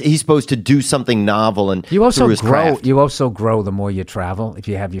he's supposed to do something novel and you also through his grow. craft. You also grow the more you travel. If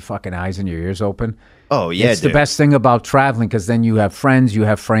you have your fucking eyes and your ears open. Oh yeah, it's the best thing about traveling because then you have friends, you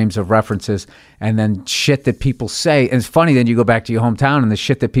have frames of references, and then shit that people say. And it's funny. Then you go back to your hometown and the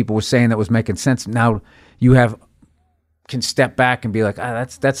shit that people were saying that was making sense. Now you can step back and be like,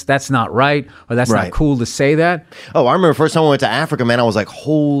 that's not right, or that's not cool to say that. Oh, I remember first time I went to Africa, man, I was like,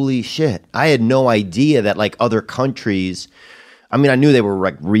 holy shit. I had no idea that like other countries, I mean, I knew they were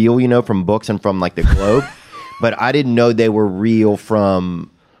like real, from books and from like the globe, but I didn't know they were real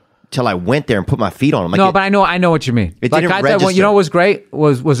till I went there and put my feet on them. Like but I know what you mean. It like didn't register. You know what was great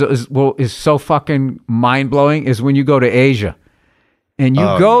is so fucking mind-blowing is when you go to Asia and you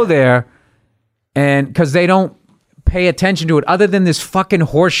go there and because they don't pay attention to it other than this fucking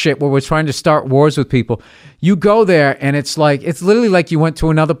horse shit where we're trying to start wars with people. You go there and it's literally like you went to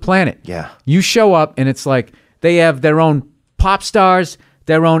another planet. Yeah. You show up and it's like they have their own pop stars,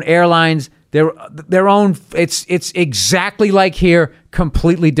 their own airlines, their own, it's exactly like here,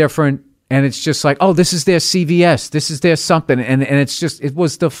 completely different. And it's just like, oh, this is their CVS. This is their something. And it's just, it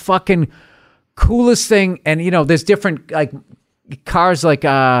was the fucking coolest thing. And there's different like cars like,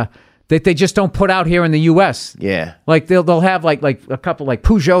 that they just don't put out here in the U.S. Yeah. Like they'll have like a couple like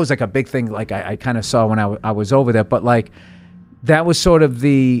Peugeot's like a big thing like I kind of saw when I was over there, but like that was sort of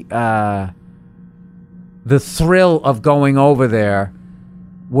the thrill of going over there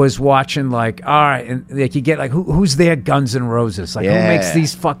was watching like, all right, and like you get like who's their Guns N' Roses? Like who makes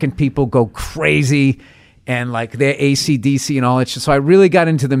these fucking people go crazy and like their AC/DC and all that shit. So I really got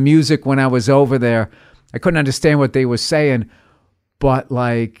into the music when I was over there. I couldn't understand what they were saying, but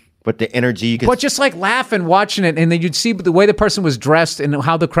the energy you could... But just like laughing, watching it, and then you'd see the way the person was dressed and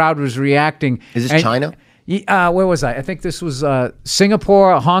how the crowd was reacting. Is this China? Where was I? I think this was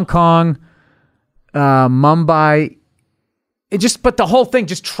Singapore, Hong Kong, Mumbai. But the whole thing,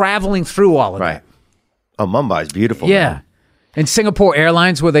 just traveling through all of it. Oh, Mumbai's beautiful. Yeah. Man. And Singapore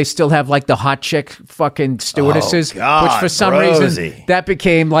Airlines, where they still have like the hot chick fucking stewardesses, which for some reason that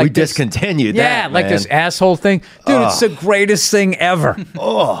became like we discontinued that. Like this asshole thing. Dude, it's the greatest thing ever.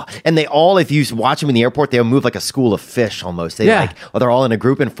 And they all, if you watch them in the airport, they'll move like a school of fish almost. They're all in a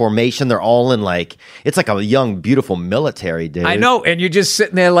group in formation. They're all in like, it's like a young, beautiful military, dude. I know. And you're just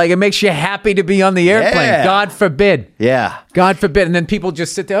sitting there like, it makes you happy to be on the airplane. Yeah. God forbid. Yeah. God forbid. And then people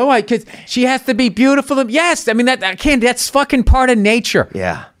just sit there, because she has to be beautiful. Yes. I mean, that's fucking part of nature.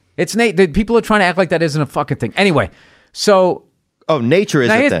 Yeah. It's people are trying to act like that isn't a fucking thing. Anyway, so. Nature is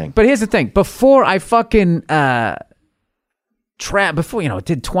a thing. But here's the thing. Before I fucking did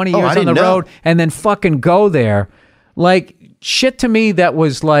 20 years on the road and then fucking go there, like shit to me that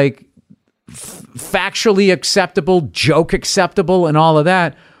was like factually acceptable, joke acceptable, and all of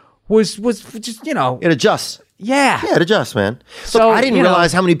that was just, It adjusts. Yeah. Yeah, it adjusts, man. So, look, I didn't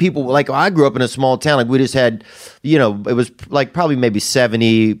realize how many people, like, I grew up in a small town. Like, we just had, it was like probably maybe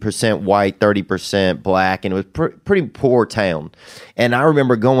 70% white, 30% black, and it was pretty poor town. And I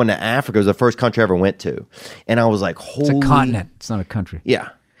remember going to Africa. It was the first country I ever went to. And I was like, holy. It's a continent. It's not a country. Yeah.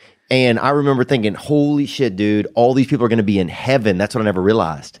 And I remember thinking, holy shit, dude, all these people are going to be in heaven. That's what I never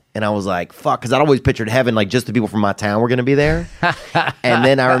realized. And I was like, fuck, because I'd always pictured heaven like just the people from my town were going to be there. And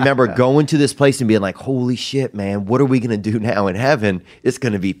then I remember going to this place and being like, holy shit, man, what are we going to do now in heaven? It's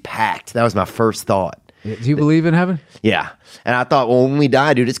going to be packed. That was my first thought. Do you believe in heaven? Yeah. And I thought, well, when we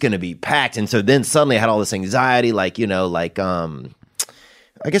die, dude, it's going to be packed. And so then suddenly I had all this anxiety, I guess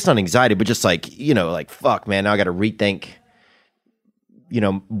not anxiety, but just like fuck, man, now I got to rethink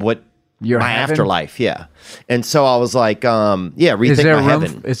what your my heaven? afterlife, yeah. And so I was like, rethink my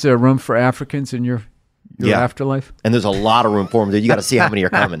heaven. Is there room for Africans in your afterlife? And there's a lot of room for them. Dude. You got to see how many are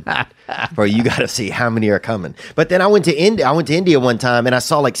coming, bro. You got to see how many are coming. But then I went to India. I went to India one time, and I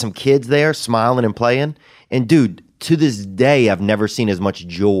saw like some kids there smiling and playing. And dude, to this day, I've never seen as much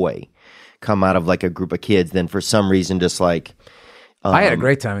joy come out of like a group of kids than for some reason just like. I had a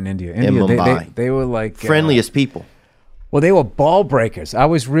great time in India. In Mumbai, they were like friendliest people. Well, they were ball breakers. I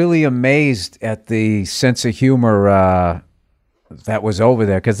was really amazed at the sense of humor that was over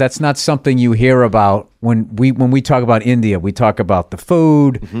there, because that's not something you hear about when we talk about India. We talk about the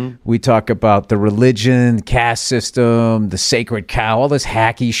food, we talk about the religion, caste system, the sacred cow, all this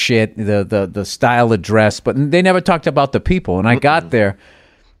hacky shit, the style of dress, but they never talked about the people. And I got there,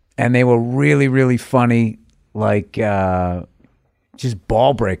 and they were really, really funny, like just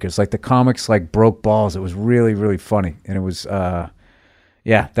ball breakers. Like the comics like broke balls. It was really, really funny. And it was that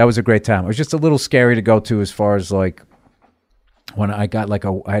was a great time. It was just a little scary to go to, as far as like when I got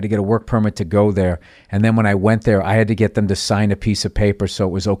I had to get a work permit to go there. And then when I went there, I had to get them to sign a piece of paper so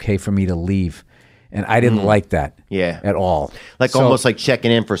it was okay for me to leave. And I didn't like that at all. Like almost like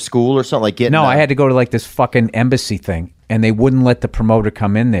checking in for school or something? Like getting I had to go to like this fucking embassy thing, and they wouldn't let the promoter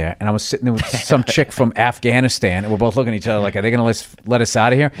come in there. And I was sitting there with some chick from Afghanistan, and we're both looking at each other like, are they going to let us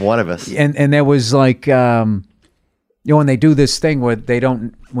out of here? One of us. And there was like, when they do this thing where they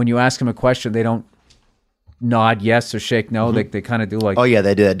don't, when you ask them a question, they don't nod yes or shake no. They kind of do like, oh yeah,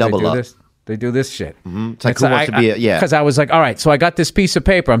 they do that double up. They do this shit. It's like, who wants to be because I was like, all right, so I got this piece of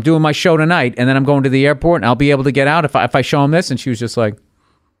paper. I'm doing my show tonight, and then I'm going to the airport, and I'll be able to get out if I show them this. And she was just like,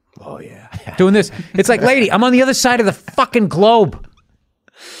 oh yeah, doing this. It's like, lady, I'm on the other side of the fucking globe.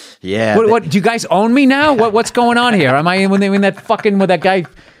 Yeah. What do you guys own me now? What's going on here? Am I in that fucking where that guy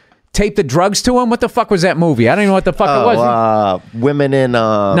taped the drugs to him? What the fuck was that movie? I don't even know what the fuck it was. Women in.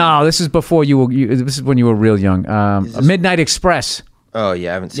 No, this is before you were. This is when you were real young. Midnight Express. Oh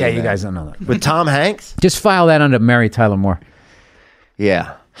yeah, I haven't seen that. Yeah, you guys don't know that. With Tom Hanks? Just file that under Mary Tyler Moore.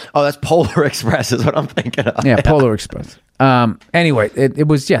 Yeah. Oh, that's Polar Express is what I'm thinking of. Yeah, Polar Express. Anyway, it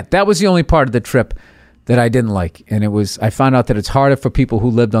was, that was the only part of the trip that I didn't like. And I found out that it's harder for people who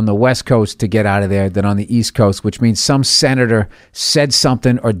lived on the West Coast to get out of there than on the East Coast, which means some senator said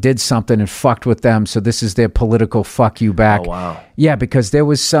something or did something and fucked with them. So this is their political fuck you back. Oh, wow. Yeah, because there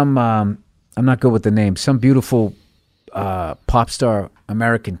was some, I'm not good with the name, some beautiful pop star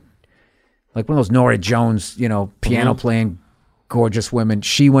American, like one of those Nora Jones, piano playing gorgeous women.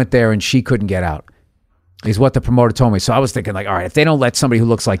 She went there and she couldn't get out, is what the promoter told me. So I was thinking like, all right, if they don't let somebody who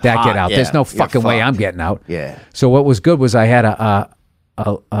looks like that get out, there's no fucking way I'm getting out. Yeah. So what was good was I had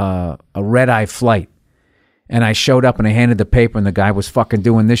a red-eye flight, and I showed up and I handed the paper, and the guy was fucking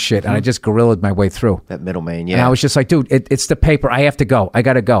doing this shit, and I just gorillaed my way through. That middleman, yeah. And I was just like, dude, it's the paper. I have to go. I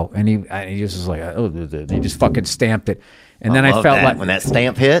got to go. And he just was like, oh, he just fucking stamped it. And then I felt like when that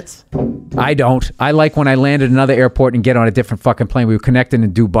stamp hits. I don't. I like when I landed at another airport and get on a different fucking plane. We were connecting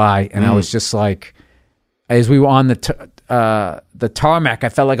in Dubai, and I was just like, as we were on the tarmac, I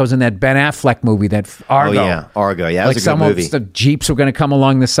felt like I was in that Ben Affleck movie, that Argo. Oh yeah, Argo. Yeah, that like was a good movie. The Jeeps were going to come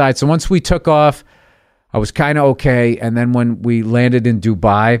along the side. So once we took off, I was kind of okay. And then when we landed in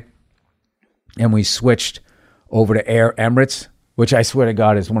Dubai and we switched over to Air Emirates, which I swear to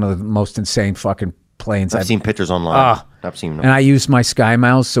God is one of the most insane fucking planes. I've seen pictures online. I've seen them. And I used my Sky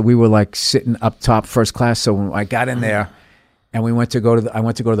Miles, so we were like sitting up top first class. So when I got in there and I went to go to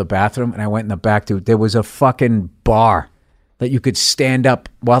the bathroom, and I went in the back, dude, there was a fucking bar that you could stand up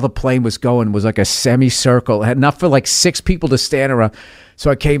while the plane was going. It was like a semicircle. It had enough for like 6 people to stand around. So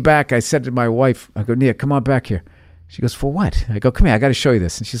I came back. I said to my wife, I go, Nia, come on back here. She goes, for what? I go, come here. I got to show you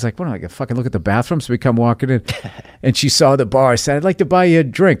this. And she's like, what? I got fucking look at the bathroom. So we come walking in, and she saw the bar. I said, I'd like to buy you a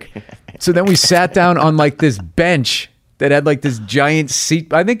drink. So then we sat down on like this bench that had like this giant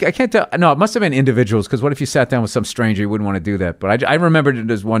seat. I can't tell. No, it must have been individuals, because what if you sat down with some stranger? You wouldn't want to do that. But I remembered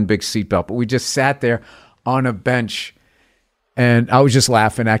it as one big seatbelt. But we just sat there on a bench. And I was just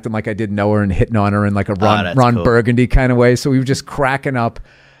laughing, acting like I didn't know her and hitting on her in like a Ron cool. Burgundy kind of way. So we were just cracking up.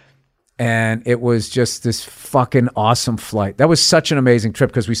 And it was just this fucking awesome flight. That was such an amazing trip,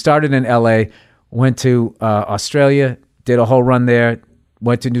 because we started in LA, went to Australia, did a whole run there,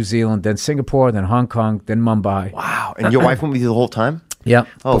 went to New Zealand, then Singapore, then Hong Kong, then Mumbai. Wow. And your wife went with you the whole time? Yeah.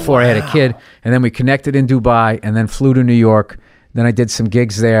 Before I had a kid. And then we connected in Dubai, and then flew to New York. Then I did some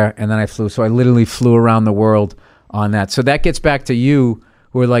gigs there, and then I flew. So I literally flew around the world on that. So that gets back to you,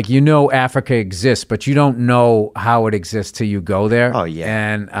 who are like, Africa exists, but you don't know how it exists till you go there. Oh,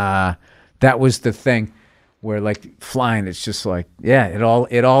 yeah. And that was the thing where, like, flying, it's just like, yeah, it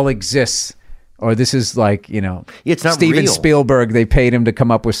all exists. Or this is like, it's not Steven real. Spielberg, they paid him to come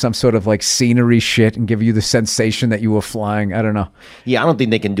up with some sort of like scenery shit and give you the sensation that you were flying. I don't know. Yeah, I don't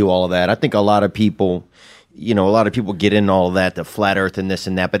think they can do all of that. I think a lot of people get in all of that, the flat earth and this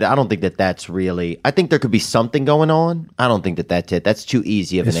and that, but I don't think that that's really, I think there could be something going on. I don't think that that's it. That's too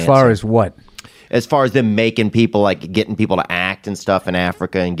easy of an answer. As far as what? As far as them making people, like getting people to act and stuff in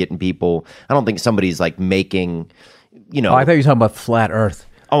Africa and getting people, I don't think somebody's like making, Oh, I thought you were talking about flat earth.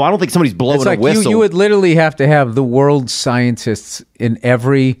 Oh, I don't think somebody's blowing a whistle. You would literally have to have the world's scientists in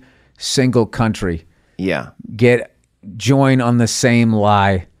every single country join on the same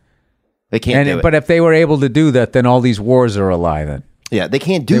lie. They can't do it. But if they were able to do that, then all these wars are a lie then. Yeah, they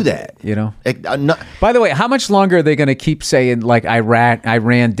can't do that. By the way, how much longer are they going to keep saying, like,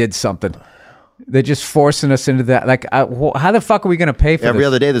 Iran did something? They're just forcing us into that. Like, how the fuck are we going to pay for Every this?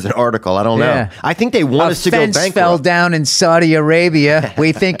 other day there's an article. I don't know. I think they want us to go bankrupt. A fence fell down in Saudi Arabia.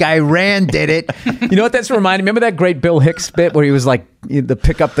 We think Iran did it. You know what that's reminding me? Remember that great Bill Hicks bit where he was like, the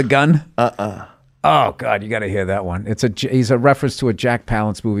pick up the gun? Oh, God, you got to hear that one. He's a reference to a Jack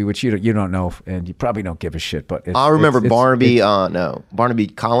Palance movie, which you don't know, and you probably don't give a shit. But I remember Barnaby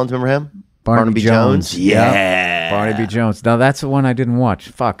Collins, remember him? Barnaby Jones. Yeah. Barnaby Jones. Now, that's the one I didn't watch.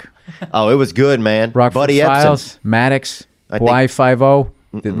 Fuck. Oh, it was good, man. Rockford Buddy Files, Epson. Maddox, Hawaii Five-0,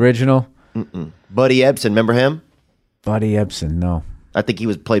 the original. Buddy Epson, remember him? Buddy Epson, no. I think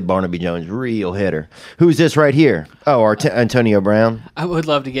he played Barnaby Jones, real hitter. Who's this right here? Oh, Antonio Brown. I would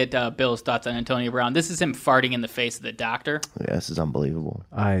love to get Bill's thoughts on Antonio Brown. This is him farting in the face of the doctor. Yeah, this is unbelievable.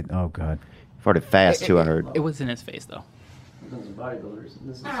 Oh, God. Farted fast, too, I heard. It was in his face, though. Bodybuilders.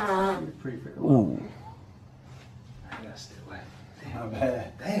 This is pretty freaking low. I gotta stay away. Not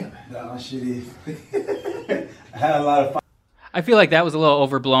bad. Damn. No, shit is. I had a lot of fun. I feel like that was a little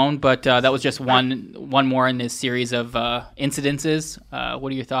overblown, but that was just one more in this series of incidences.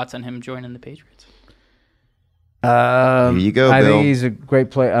 What are your thoughts on him joining the Patriots? Here you go, I Bill. think he's a great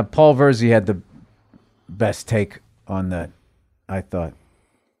player. Paul Verzi had the best take on that, I thought,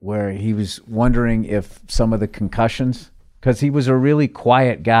 where he was wondering if some of the concussions, because he was a really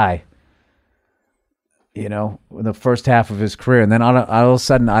quiet guy, in the first half of his career. And then all of a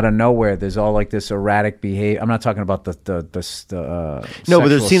sudden, out of nowhere, there's all like this erratic behavior. I'm not talking about the no, but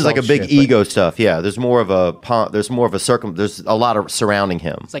there seems like a big shit, ego stuff. Yeah, there's more of a there's a lot of surrounding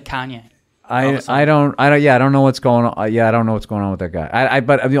him. It's like Kanye. I don't know what's going on. I don't know what's going on with that guy.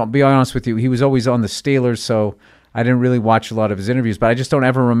 But I'll be honest with you, he was always on the Steelers, so I didn't really watch a lot of his interviews. But I just don't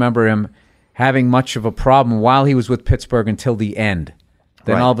ever remember him having much of a problem while he was with Pittsburgh until the end.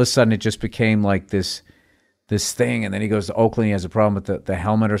 Then all of a sudden, it just became like this thing, and then he goes to Oakland. He has a problem with the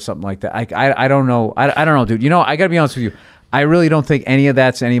helmet or something like that. I don't know. I don't know, dude. I got to be honest with you. I really don't think any of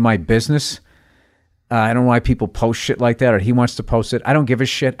that's any of my business. I don't know why people post shit like that, or he wants to post it. I don't give a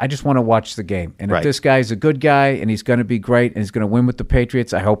shit. I just want to watch the game. And if this guy's a good guy and he's going to be great and he's going to win with the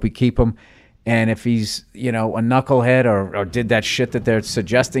Patriots, I hope we keep him. And if he's, a knucklehead or did that shit that they're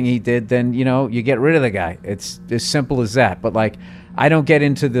suggesting he did, then, you get rid of the guy. It's as simple as that. But, like, I don't get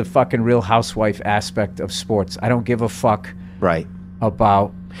into the fucking Real Housewife aspect of sports. I don't give a fuck Right.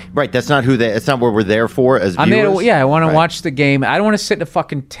 about. Right. That's not it's not what we're there for as viewers. I'm there, I want to Right. watch the game. I don't want to sit in a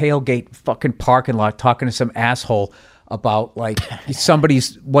fucking tailgate fucking parking lot talking to some asshole about like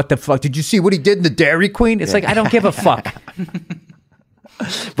somebody's what the fuck. Did you see what he did in the Dairy Queen? It's like, I don't give a fuck.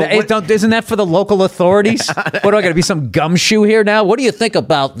 Isn't that for the local authorities? What do I got to be some gumshoe here now? What do you think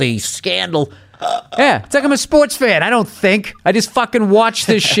about the scandal? Yeah, it's like I'm a sports fan. I don't think. I just fucking watch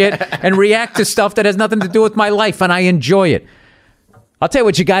this shit and react to stuff that has nothing to do with my life, and I enjoy it. I'll tell you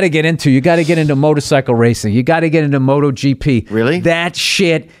what you got to get into. You got to get into motorcycle racing. You got to get into MotoGP. Really? That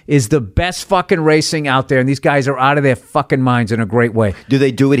shit is the best fucking racing out there, and these guys are out of their fucking minds in a great way. Do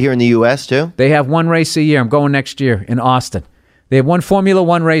they do it here in the U.S. too? They have one race a year. I'm going next year in Austin. They have one Formula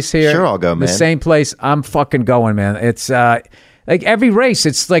One race here. Sure, I'll go, man. The same place. I'm fucking going, man. It's like every race,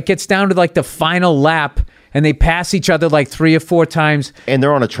 it's like gets down to like the final lap, and they pass each other like 3 or 4 times. And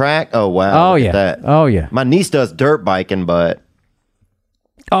they're on a track? Oh, wow. Oh, Look yeah. at that. Oh, yeah. My niece does dirt biking, but...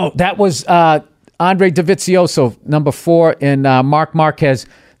 Oh, that was Andre Dovizioso, number 4, and Mark Marquez.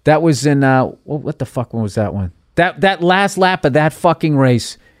 That was in what the fuck one was that one? That last lap of that fucking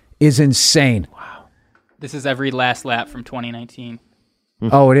race is insane. Wow. This is every last lap from 2019.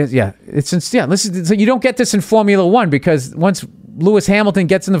 Oh, it is. Yeah, Listen, so you don't get this in Formula One because once Lewis Hamilton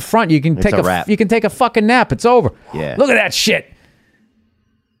gets in the front, you can take a fucking nap. It's over. Yeah. Look at that shit.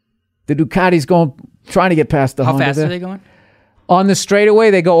 The Ducati's trying to get past the How Honda fast there. are they going? On the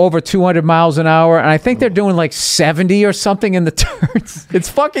straightaway, they go over 200 miles an hour, and I think they're doing like 70 or something in the turns. It's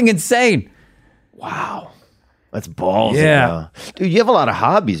fucking insane. Wow. That's ballsy. Yeah. Dude, you have a lot of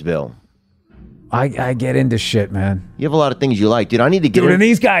hobbies, Bill. I get into shit, man. You have a lot of things you like. Dude, I need to get Dude, and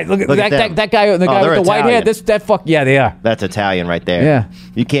these guys, look at them. that guy, the guy they're with the white hair. Italian. Yeah, they are. That's Italian right there. Yeah.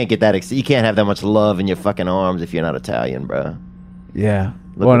 You can't get that. You can't have that much love in your fucking arms if you're not Italian, bro. Yeah.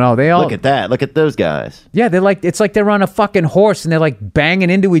 They all look at that. Look at those guys. Yeah, it's like they're on a fucking horse and they're like banging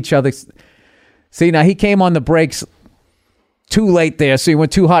into each other. See, now he came on the brakes too late there, so he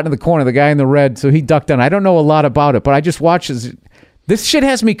went too hot in the corner, the guy in the red, so he ducked down. I don't know a lot about it, but I just watched this shit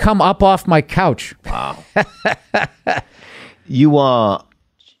has me come up off my couch. Wow. You I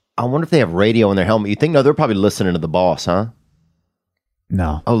wonder if they have radio in their helmet. You think? No, they're probably listening to the boss, huh?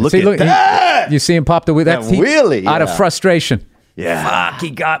 No. Oh, look at that. You see him pop the wheel. That's wheelie. Out of frustration. Yeah. Fuck, he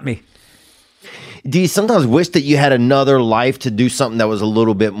got me. Do you sometimes wish that you had another life to do something that was a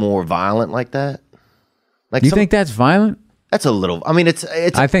little bit more violent like that? Like you think that's violent? That's a little. I mean, it's.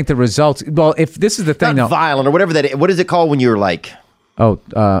 I think the results. Well, if this is the thing, not violent or whatever that is. What is it called when you're like? Oh,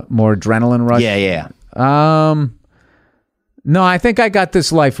 more adrenaline rush. Yeah. No, I think I got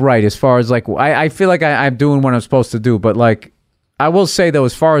this life right as far as like I feel like I'm doing what I'm supposed to do, but like I will say though,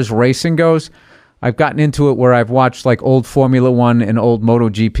 as far as racing goes, I've gotten into it where I've watched like old Formula One and old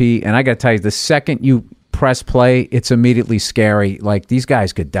MotoGP, and I got to tell you, the second you press play, it's immediately scary. Like these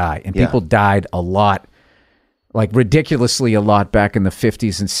guys could die, and people died a lot. Like ridiculously a lot back in the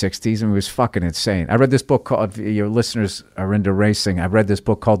 50s and 60s, and it was fucking insane. I read this book called, if your listeners are into racing, I read this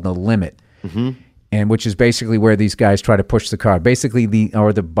book called The Limit, and which is basically where these guys try to push the car, basically the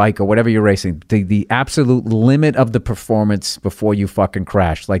bike or whatever you're racing, the absolute limit of the performance before you fucking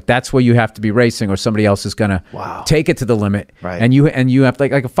crash. Like that's where you have to be racing, or somebody else is gonna take it to the limit, right. and you have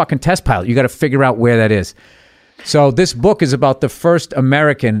like a fucking test pilot. You got to figure out where that is. So this book is about the first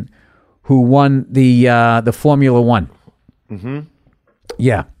American who won the Formula One. Mm-hmm.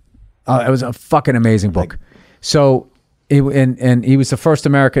 Yeah. It was a fucking amazing book. So, and he was the first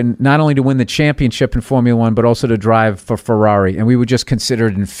American not only to win the championship in Formula One, but also to drive for Ferrari. And we were just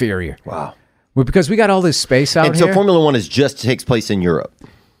considered inferior. Wow. Well, because we got all this space out here. And so Formula One takes place in Europe.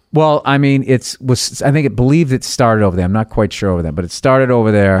 Well, I mean, I think it believed it started over there. I'm not quite sure over there, but it started over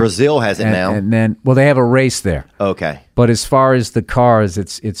there. Brazil has it now. And then, they have a race there. Okay. But as far as the cars,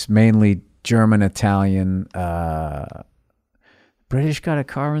 it's mainly German, Italian, British got a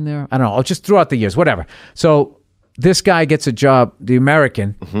car in there. I don't know. Just throughout the years, whatever. So this guy gets a job, the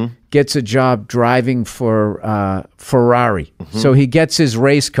American, gets a job driving for Ferrari. So he gets his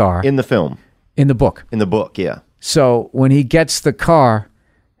race car. In the film. In the book. In the book, yeah. So when he gets the car,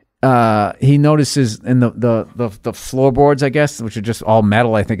 he notices in the floorboards, I guess, which are just all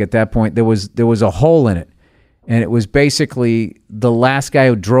metal, I think at that point, there was a hole in it. And it was basically the last guy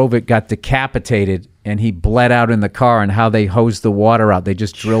who drove it got decapitated, and he bled out in the car, and how they hosed the water out. They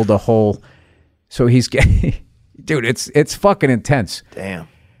just drilled a hole. So he's getting... Dude, it's fucking intense. Damn.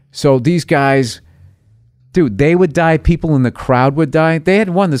 So these guys... Dude, they would die. People in the crowd would die. They had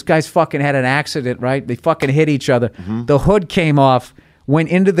one. This guy's fucking had an accident, right? They fucking hit each other. The hood came off. went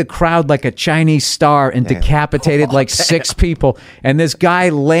into the crowd like a Chinese star and decapitated like 6 people. And this guy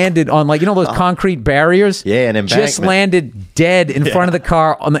landed on like, you know those concrete barriers? Yeah, an embankment. Just landed dead in front of the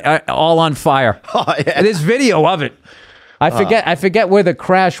car, on the, all on fire. Oh, yeah. There's video of it. I forget where the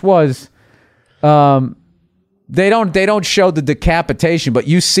crash was. They don't show the decapitation, but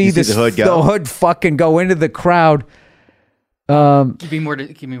you see the hood fucking go into the crowd. Give me more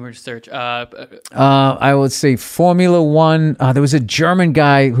to search. I would say Formula One. There was a German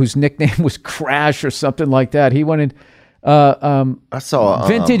guy whose nickname was Crash or something like that. He went in. I saw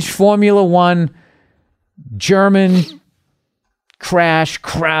vintage Formula One, German crash,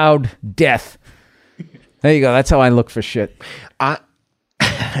 crowd, death. There you go. That's how I look for shit. Yeah,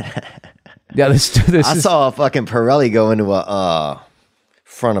 I saw a fucking Pirelli go into a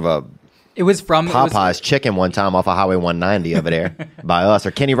front of a Popeye's chicken one time off of Highway 190 over there by us,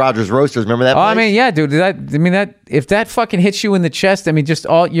 or Kenny Rogers Roasters. Remember that place? I mean, yeah, dude. That if that fucking hits you in the chest, I mean, just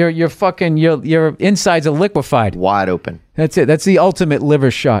all your insides are liquefied, wide open. That's it. That's the ultimate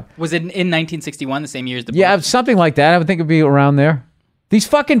liver shot. Was it in 1961, the same year as the book? Yeah, something like that. I would think it'd be around there. These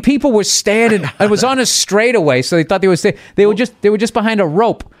fucking people were standing. It was on a straightaway, so they thought they would stay. They were just behind a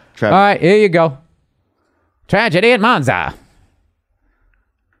rope. All right, here you go. Tragedy at Monza.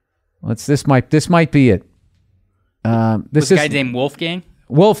 This might be it. This guy named Wolfgang.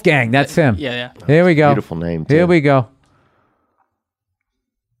 Wolfgang, that's him. Yeah. Here we go. Beautiful name, too. Here we go.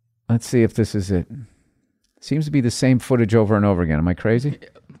 Let's see if this is it. Seems to be the same footage over and over again. Am I crazy?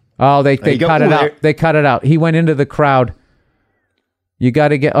 Oh, they cut it out. They cut it out. He went into the crowd. You got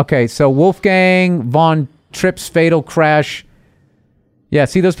to get... Okay, so Wolfgang von Tripp's fatal crash. Yeah,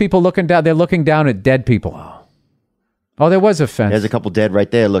 see those people looking down? They're looking down at dead people. Oh, there was a fence. There's a couple dead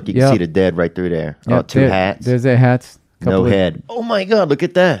right there. Look, you can see the dead right through there. Yep, 2 hats. There's their hats. No head. Oh, my God, look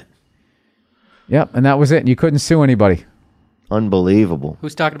at that. Yep, and that was it. And you couldn't sue anybody. Unbelievable.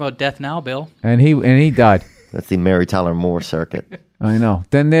 Who's talking about death now, Bill? And he died. That's the Mary Tyler Moore circuit. I know.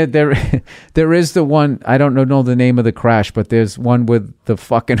 Then there is the one, I don't know the name of the crash, but there's one with the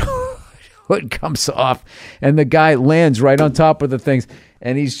fucking hood comes off and the guy lands right on top of the things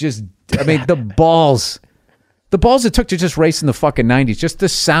and he's just, I mean, the balls it took to just race in the fucking 90s, just the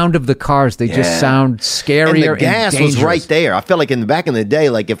sound of the cars, they just sound scarier and the gas dangerous. was right there. I felt like back in the day,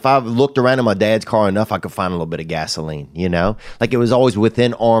 like if I looked around in my dad's car enough, I could find a little bit of gasoline, you know? Like it was always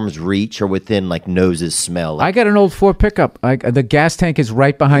within arm's reach or within like nose's smell. Like, I got an old Ford pickup. The gas tank is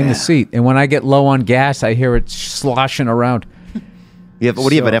right behind the seat. And when I get low on gas, I hear it sloshing around. What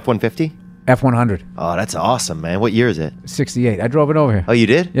do you have, an F-150? F-100. Oh, that's awesome, man. What year is it? 68. I drove it over here. Oh, you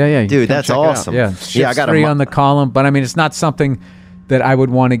did? Yeah. Dude, that's awesome. Yeah, I got free on the column, but I mean, it's not something that I would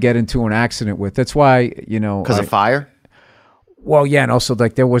want to get into an accident with. That's why, you know. Because of fire? Well, yeah, and also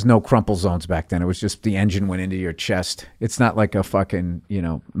like there was no crumple zones back then. It was just the engine went into your chest. It's not like a fucking,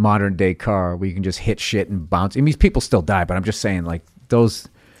 modern day car where you can just hit shit and bounce. I mean, people still die, but I'm just saying like those.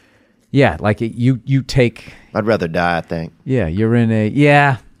 Yeah, like you take. I'd rather die, I think. Yeah, you're in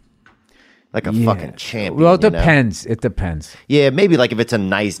a like a fucking champion. Well, it depends. It depends. Yeah, maybe like if it's a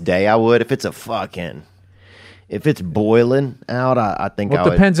nice day, I would. If it's boiling out, I think I would. Well,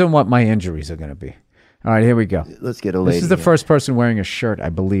 it depends on what my injuries are going to be. All right, here we go. Let's get a lady. This is the first person wearing a shirt, I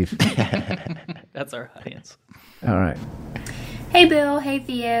believe. That's our audience. All right. Hey, Bill. Hey,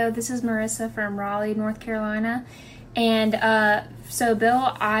 Theo. This is Marissa from Raleigh, North Carolina. And so,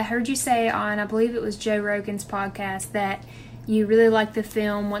 Bill, I heard you say on, I believe it was Joe Rogan's podcast, that you really like the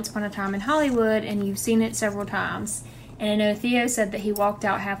film Once Upon a Time in Hollywood, and you've seen it several times. And I know Theo said that he walked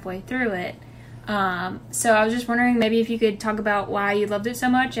out halfway through it. So I was just wondering maybe if you could talk about why you loved it so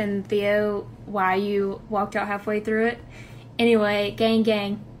much, and Theo, why you walked out halfway through it. Anyway,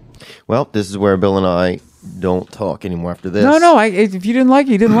 gang. Well, this is where Bill and I don't talk anymore after this. No. If you didn't like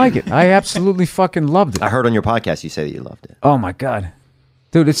it, you didn't like it. I absolutely fucking loved it. I heard on your podcast you say that you loved it. Oh, my God.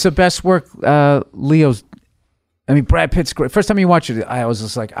 Dude, it's the best work Leo's... I mean, Brad Pitt's great. First time you watch it, I was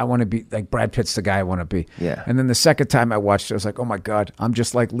just like, I want to be like Brad Pitt's the guy I want to be. Yeah. And then the second time I watched it, I was like, oh my God, I'm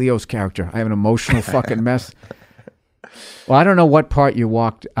just like Leo's character. I have an emotional fucking mess. Well, I don't know what part you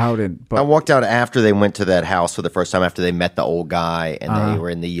walked out in. But I walked out after they went to that house for the first time, after they met the old guy and they were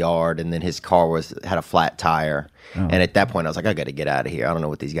in the yard, and then his car had a flat tire. Oh. And at that point, I was like, I got to get out of here. I don't know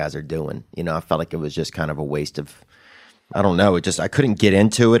what these guys are doing. I felt like it was just kind of a waste of, I don't know. I couldn't get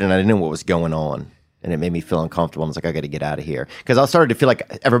into it, and I didn't know what was going on. And it made me feel uncomfortable. I was like, I got to get out of here. Because I started to feel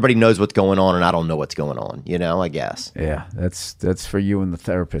like everybody knows what's going on and I don't know what's going on, I guess. Yeah, that's for you and the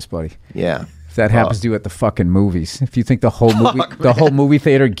therapist, buddy. Yeah. If that happens to you at the fucking movies. If you think the whole movie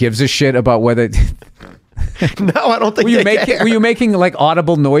theater gives a shit about whether... No, I don't think Were you making like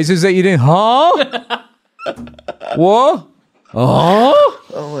audible noises that you didn't... Huh? What?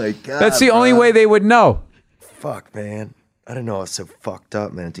 Oh my god. That's the only way they would know. Fuck, man. I didn't know I was so fucked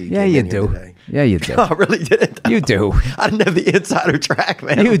up, man. Until you Yeah, came you in here do. today. Yeah, you do. No, I really didn't. You do. I didn't have the insider track,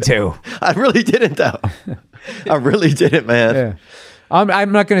 man. You do. I really didn't, though. I really didn't, man. Yeah.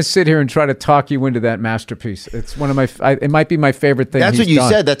 I'm not going to sit here and try to talk you into that masterpiece. It's one of my. It might be my favorite thing. That's what you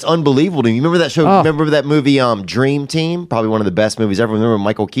said. That's unbelievable to me. Remember that show? Oh. Remember that movie, Dream Team? Probably one of the best movies ever. Remember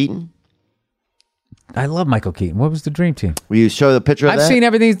Michael Keaton? I love Michael Keaton. What was the Dream Team? Will you show the picture of that? I've seen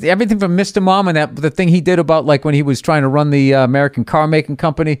everything from Mr. Mom and the thing he did about like when he was trying to run the American car making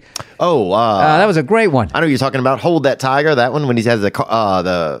company. Oh, that was a great one. I know what you're talking about. Hold That Tiger. That one when he has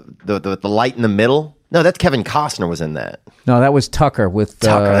the light in the middle. No, that's Kevin Costner was in that. No, that was Tucker with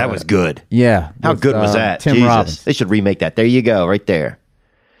Tucker. That was good. Yeah. How with, good was that? Tim Jesus. Robbins. They should remake that. There you go, right there.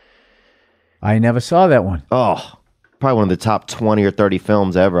 I never saw that one. Oh, probably one of the top 20 or 30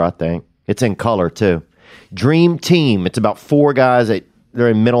 films ever, I think. It's in color, too. Dream Team. It's about 4 guys that they're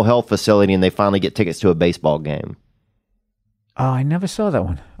in a mental health facility and they finally get tickets to a baseball game. Oh, I never saw that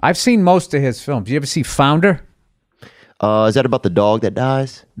one. I've seen most of his films. You ever see Founder? Is that about the dog that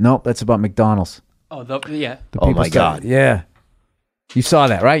dies? Nope, that's about McDonald's. Oh, yeah. Oh, my God. Yeah. You saw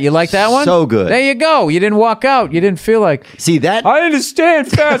that, right? You like that one? So good. There you go. You didn't walk out. You didn't feel like... See, that... I understand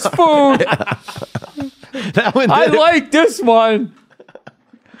fast food. That one I did it. like this one.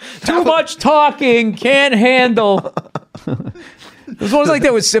 Too much talking. Can't handle. Those ones like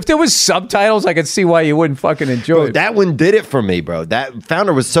that was... If there was subtitles, I could see why you wouldn't fucking enjoy Bro, it. that one did it for me, bro. That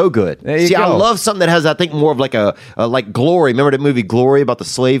Founder was so good. There you See, I go. love something that has, I think, more of like a like Glory. Remember that movie Glory about the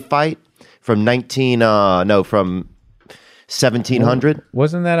slave fight from 1700?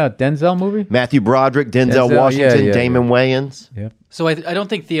 Wasn't that a Denzel movie? Matthew Broderick, Denzel Washington, yeah. Damon Wayans. Yep. So I don't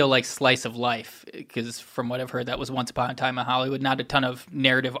think Theo likes slice of life because from what I've heard, that was Once Upon a Time in Hollywood. Not a ton of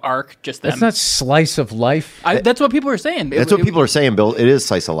narrative arc, just them. That's not slice of life. That's what people are saying. That's what people are saying, Bill. It is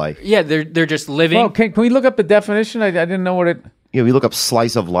slice of life. Yeah, they're just living. Well, can we look up the definition? I didn't know what it... Yeah, we look up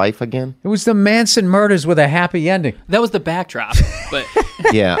slice of life again. It was the Manson murders with a happy ending. That was the backdrop, but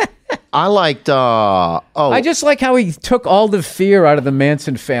Yeah. I liked, I just like how he took all the fear out of the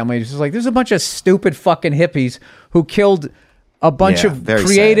Manson family. He's just like, there's a bunch of stupid fucking hippies who killed a bunch Yeah, of very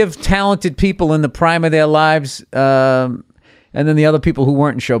creative, talented people in the prime of their lives, and then the other people who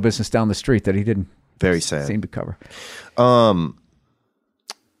weren't in show business down the street that he didn't very sad. seem to cover.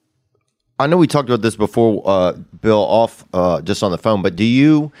 I know we talked about this before, Bill, off just on the phone. But do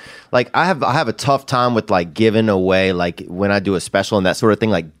you like? I have a tough time with like giving away, like when I do a special and that sort of thing,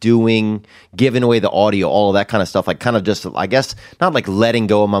 like giving away the audio, all of that kind of stuff. Like kind of just, I guess, not like letting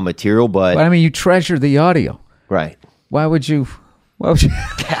go of my material, but I mean, you treasure the audio. right. Why would you?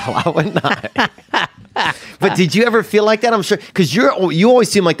 Hell, I would not. But did you ever feel like that? I'm sure because you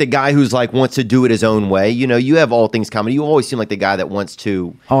always seem like the guy who's like wants to do it his own way. You know, you have All Things Comedy. You always seem like the guy that wants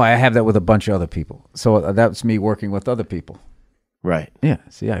to. Oh, I have that with a bunch of other people. So that's me working with other people. Right. Yeah.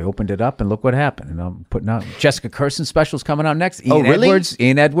 See, I opened it up and look what happened. And I'm putting out Jessica Kirsten special's coming out next. Oh, really?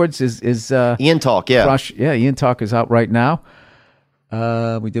 Ian Edwards is Ian Talk. Yeah. Crush. Yeah. Ian Talk is out right now.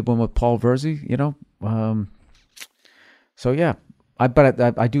 We did one with Paul Verzi. You know. So yeah, I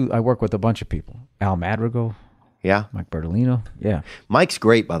work with a bunch of people. Al Madrigal. Yeah. Mike Bertolino. Yeah. Mike's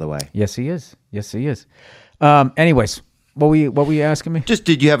great, by the way. Yes, he is. Yes, he is. Anyways, what were you asking me? Just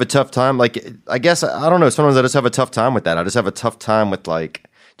did you have a tough time? Like, I guess I don't know. Sometimes I just have a tough time with that. I just have a tough time with like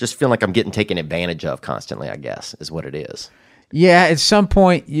just feeling like I'm getting taken advantage of constantly. I guess is what it is. Yeah, at some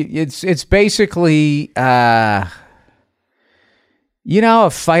point, it's basically, a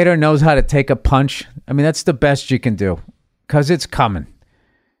fighter knows how to take a punch. I mean, that's the best you can do because it's coming.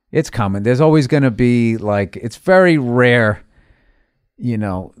 It's coming. There's always going to be like, it's very rare,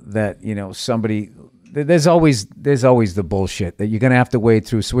 that, somebody, there's always the bullshit that you're going to have to wade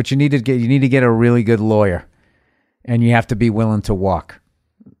through. So what you need to get a really good lawyer and you have to be willing to walk.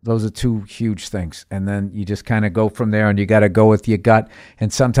 Those are two huge things. And then you just kind of go from there and you got to go with your gut.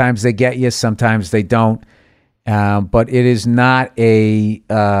 And sometimes they get you, sometimes they don't. But it is not business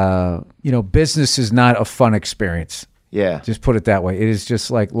is not a fun experience. Yeah. Just put it that way. It is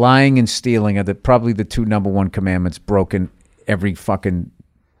just like lying and stealing are probably the two number one commandments broken every fucking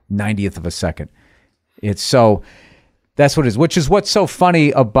 90th of a second. That's what it is, which is what's so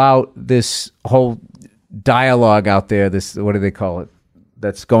funny about this whole dialogue out there, this, what do they call it,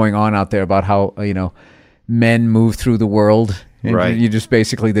 that's going on out there about how, men move through the world. And right. You just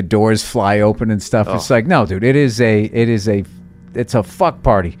basically, the doors fly open and stuff. Oh. It's like, no, dude, it's a fuck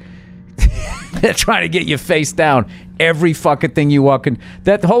party. They're trying to get you face down every fucking thing you walk in.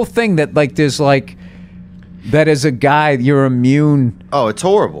 That whole thing that like there's like that as a guy you're immune. Oh, it's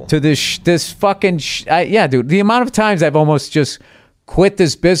horrible. To this fucking yeah, dude. The amount of times I've almost just quit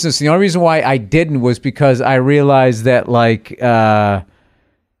this business. The only reason why I didn't was because I realized that like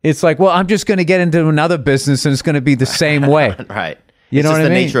it's like, well, I'm just going to get into another business and it's going to be the same way. Right. You know what I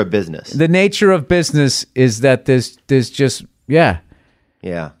mean? The nature of business. The nature of business is that there's just yeah.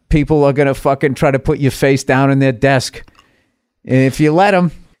 People are going to fucking try to put your face down in their desk. And if you let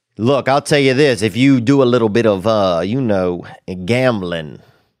them. Look, I'll tell you this. If you do a little bit of, gambling,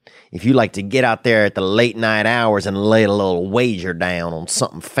 if you like to get out there at the late night hours and lay a little wager down on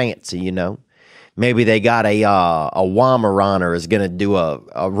something fancy, maybe they got a Weimaraner is going to do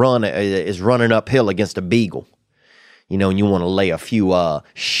a run, is running uphill against a beagle, and you want to lay a few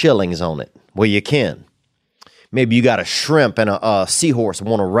shillings on it. Well, you can. Maybe you got a shrimp and a seahorse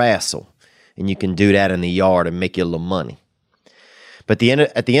want to wrestle, and you can do that in the yard and make you a little money. But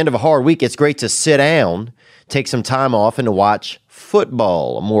at the end of a hard week, it's great to sit down, take some time off, and to watch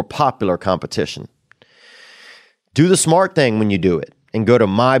football, a more popular competition. Do the smart thing when you do it, and go to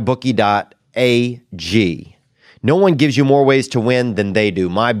mybookie.ag. No one gives you more ways to win than they do.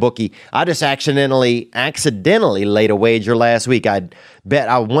 MyBookie. I just accidentally laid a wager last week. I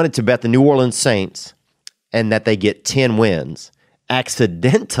wanted to bet the New Orleans Saints and that they get 10 wins.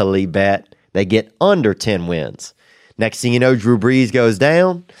 Accidentally bet they get under 10 wins. Next thing you know, Drew Brees goes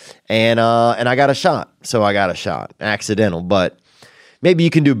down, and I got a shot. So I got a shot. Accidental, but maybe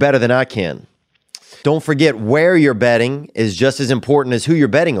you can do better than I can. Don't forget where you're betting is just as important as who you're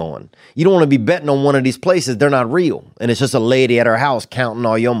betting on. You don't want to be betting on one of these places. They're not real. And it's just a lady at her house counting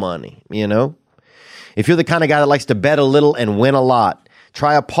all your money, If you're the kind of guy that likes to bet a little and win a lot,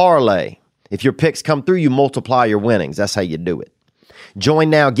 try a parlay. If your picks come through, you multiply your winnings. That's how you do it. Join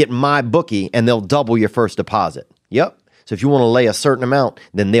now, get MyBookie, and they'll double your first deposit. Yep. So if you want to lay a certain amount,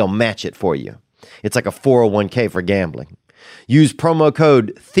 then they'll match it for you. It's like a 401k for gambling. Use promo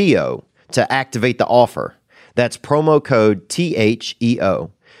code Theo to activate the offer. That's promo code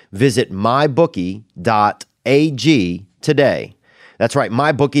THEO. Visit mybookie.ag today. That's right,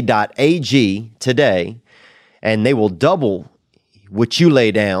 mybookie.ag today, and they will double what you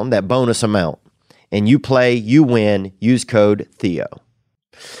lay down, that bonus amount. And you play, you win, use code Theo.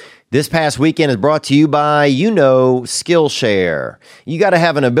 This past weekend is brought to you by, Skillshare. You got to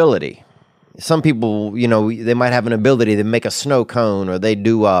have an ability. Some people, they might have an ability to make a snow cone, or they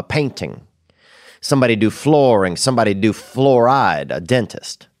do painting. Somebody do flooring. Somebody do fluoride, a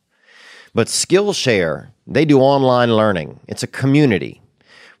dentist. But Skillshare, they do online learning. It's a community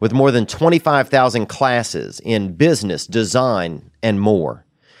with more than 25,000 classes in business, design, and more.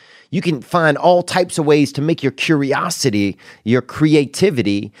 You can find all types of ways to make your curiosity, your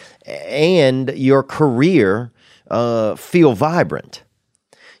creativity, and your career feel vibrant.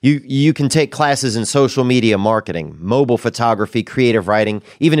 You can take classes in social media marketing, mobile photography, creative writing,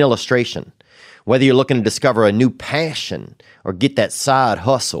 even illustration. Whether you're looking to discover a new passion or get that side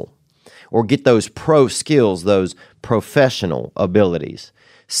hustle or get those pro skills, those professional abilities,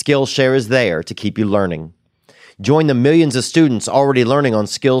 Skillshare is there to keep you learning. Join the millions of students already learning on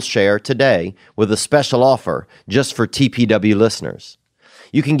Skillshare today with a special offer just for TPW listeners.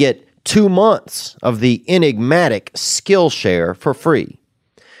 You can get 2 months of the enigmatic Skillshare for free.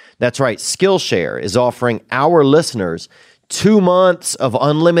 That's right, Skillshare is offering our listeners 2 months of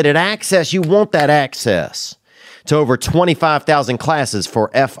unlimited access. You want that access to over 25,000 classes for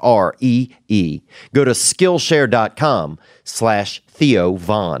FREE. Go to Skillshare.com/Theo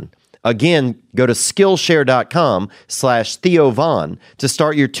Von. Again, go to Skillshare.com/Theo Von to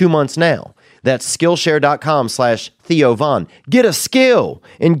start your 2 months now. That's Skillshare.com/Theo Von. Get a skill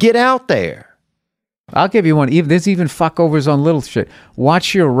and get out there. I'll give you one. There's even fuckovers on little shit.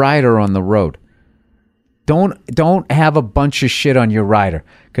 Watch your rider on the road. Don't have a bunch of shit on your rider,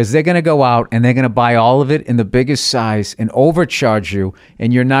 because they're going to go out and they're going to buy all of it in the biggest size and overcharge you,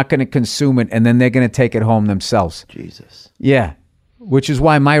 and you're not going to consume it, and then they're going to take it home themselves. Jesus. Yeah. Which is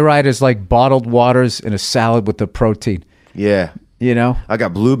why my rider's like bottled waters and a salad with the protein. Yeah. I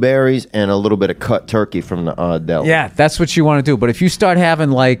got blueberries and a little bit of cut turkey from the deli. Yeah, that's what you want to do. But if you start having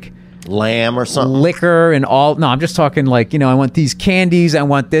like lamb or something, liquor and all, no, I'm just talking like, I want these candies, I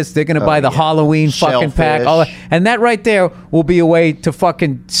want this. They're going to buy the Halloween fucking pack. All that. And that right there will be a way to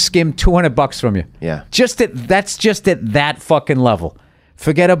fucking skim $200 from you. Yeah. That's just at that fucking level.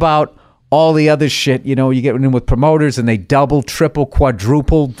 Forget about all the other shit, you get in with promoters and they double, triple,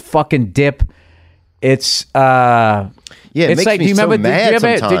 quadruple fucking dip. It's it makes like, me do you so remember? mad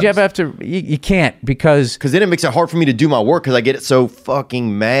sometimes. Did you ever have to? You can't because then it makes it hard for me to do my work because I get so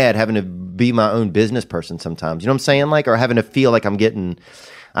fucking mad having to be my own business person sometimes. You know what I'm saying? Like, or having to feel like I'm getting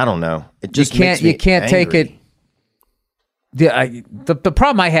I don't know. It just you can't take angry. it. The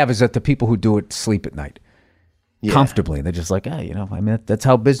problem I have is that the people who do it sleep at night comfortably. They're just like, that's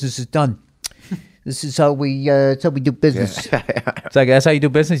how business is done. This is how we do business. Yeah. It's like, that's how you do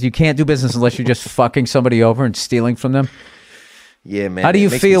business. You can't do business unless you're just fucking somebody over and stealing from them. Yeah, man. How do you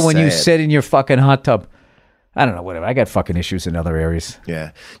feel when you sit in your fucking hot tub? I don't know, whatever. I got fucking issues in other areas.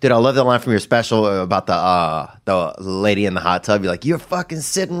 Yeah. Dude, I love that line from your special about the lady in the hot tub. You're like, you're fucking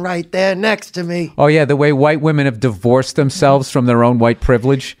sitting right there next to me. Oh, yeah, the way white women have divorced themselves from their own white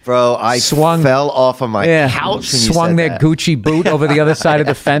privilege. Bro, I fell off of my couch when you swung said their that. Gucci boot over the other side of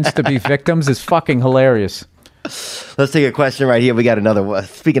the fence to be victims is fucking hilarious. Let's take a question right here. We got another,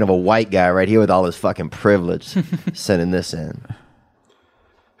 speaking of a white guy right here with all his fucking privilege, sending this in.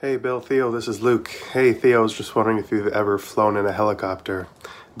 Hey, Bill, Theo, this is Luke. Hey, Theo, I was just wondering if you've ever flown in a helicopter.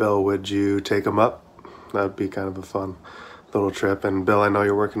 Bill, would you take them up? That would be kind of a fun little trip. And Bill, I know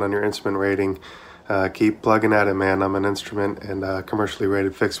you're working on your instrument rating. Keep plugging at it, man. I'm an instrument and commercially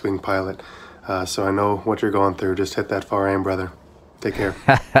rated fixed-wing pilot. So I know what you're going through. Just hit that far aim, brother. Take care.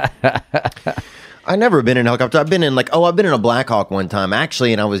 I've never been in a helicopter. I've been in a Black Hawk one time,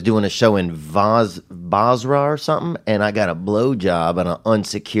 actually, and I was doing a show in Basra or something, and I got a blowjob on an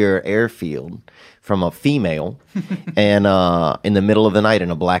unsecure airfield from a female, and in the middle of the night in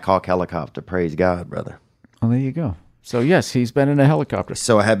a Black Hawk helicopter. Praise God, brother. Well, there you go. So, yes, he's been in a helicopter.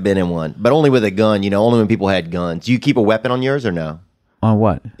 So I have been in one, but only with a gun, only when people had guns. Do you keep a weapon on yours or no? On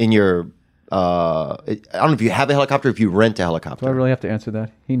what? In your... I don't know if you have a helicopter, if you rent a helicopter. Do I really have to answer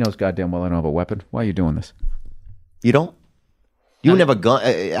that? He knows goddamn well I don't have a weapon. Why are you doing this? You don't? You wouldn't have a gun?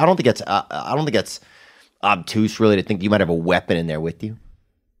 I don't think it's obtuse really to think you might have a weapon in there with you.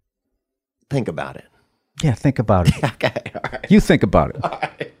 Think about it. Yeah, think about it. Okay, all right. You think about it. All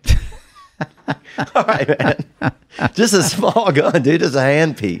right. All right, man. Just a small gun, dude. Just a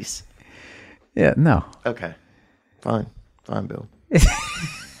handpiece. Yeah, no. Okay. Fine, Bill.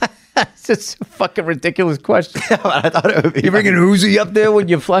 It's just a fucking ridiculous question. I thought it would be. You bringing Uzi up there when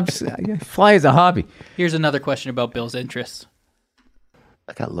you fly? Fly is a hobby. Here's another question about Bill's interests.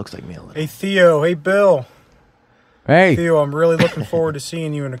 That guy looks like me a little. Hey, Theo. Hey, Bill. Hey. Theo, I'm really looking forward to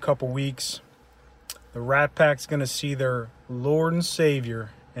seeing you in a couple weeks. The Rat Pack's going to see their Lord and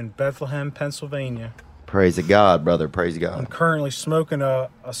Savior in Bethlehem, Pennsylvania. Praise to God, brother. Praise God. I'm currently smoking a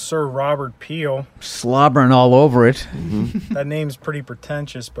Sir Robert Peel. Slobbering all over it. Mm-hmm. That name's pretty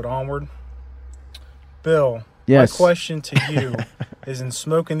pretentious, but onward. Bill, yes. My question to you is in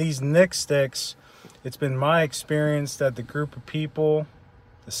smoking these Nick sticks, it's been my experience that the group of people,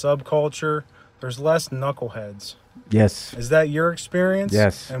 the subculture, there's less knuckleheads. Yes. Is that your experience?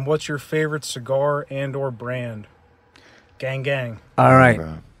 Yes. And what's your favorite cigar and or brand? Gang, gang. All right.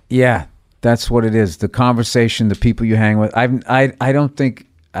 Yeah. That's what it is. The conversation, the people you hang with. I don't think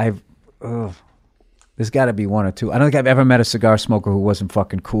I've. There's got to be one or two. I don't think I've ever met a cigar smoker who wasn't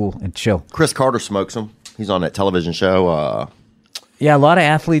fucking cool and chill. Chris Carter smokes them. He's on that television show. Yeah, a lot of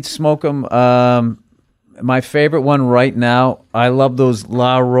athletes smoke them. My favorite one right now, I love those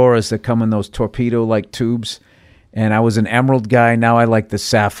La Auroras that come in those torpedo-like tubes. And I was an emerald guy. Now I like the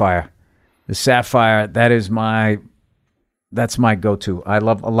sapphire. The sapphire, that's my go-to. I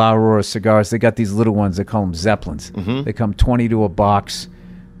love La Aurora cigars. They got these little ones. They call them Zeppelins. Mm-hmm. They come 20 to a box,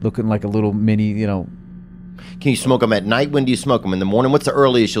 looking like a little mini, Can you smoke them at night? When do you smoke them? In the morning? What's the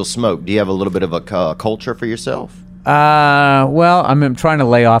earliest you'll smoke? Do you have a little bit of a culture for yourself? Well, I'm trying to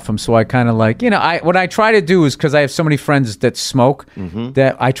lay off them, so I kind of like, what I try to do is, because I have so many friends that smoke,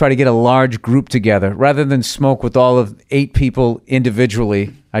 that I try to get a large group together. Rather than smoke with all of 8 people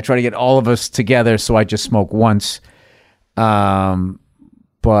individually, I try to get all of us together, so I just smoke once.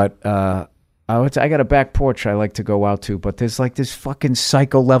 But I got a back porch I like to go out to, but there's like this fucking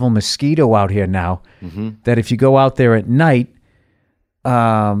psycho level mosquito out here now that if you go out there at night,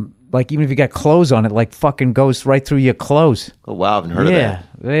 like even if you got clothes on it, like fucking goes right through your clothes. Oh wow, I haven't heard of that.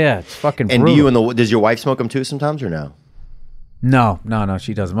 Yeah, it's fucking And brutal. does your wife smoke them too sometimes or no? No,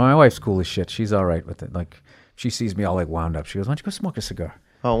 she doesn't. My wife's cool as shit. She's all right with it. Like she sees me all like wound up. She goes, "Why don't you go smoke a cigar?"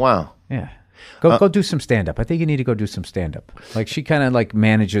 Oh wow. Yeah. Go do some stand-up. I think you need to go do some stand-up. Like, she kind of, like,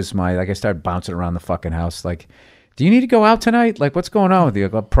 manages I start bouncing around the fucking house. Like, do you need to go out tonight? Like, what's going on with you? I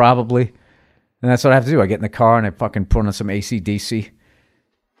go, probably. And that's what I have to do. I get in the car and I fucking put on some AC/DC.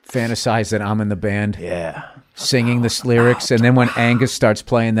 Fantasize that I'm in the band. Yeah. Singing the lyrics. And then when Angus starts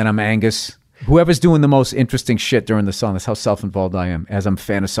playing, then I'm Angus. Whoever's doing the most interesting shit during the song, that's how self-involved I am, as I'm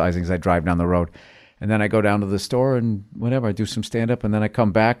fantasizing as I drive down the road. And then I go down to the store and whatever, I do some stand-up, and then I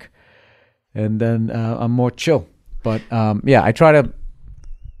come back. And then I'm more chill. But I trying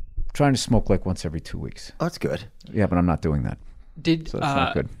to smoke like once every 2 weeks. Oh, that's good. Yeah, but I'm not doing that. Did So that's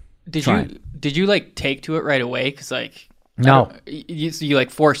not good. Did you like take to it right away? Because like no, you like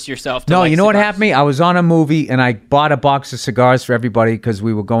forced yourself to. No, like you know what cigars. happened to me? I was on a movie and I bought a box of cigars for everybody because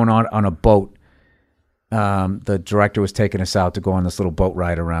we were going on a boat. The director was taking us out to go on this little boat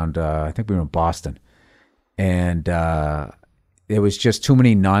ride around. I think we were in Boston, and there was just too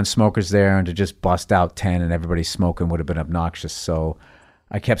many non-smokers there, and to just bust out 10 and everybody smoking would have been obnoxious. So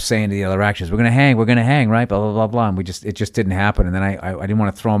I kept saying to the other actors, we're going to hang, right? Blah, blah, blah, blah. And it just didn't happen. And then I didn't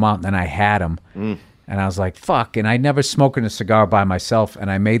want to throw them out. And then I had them. And I was like, fuck. And I never smoked a cigar by myself. And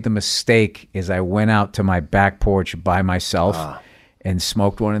I made the mistake is I went out to my back porch by myself and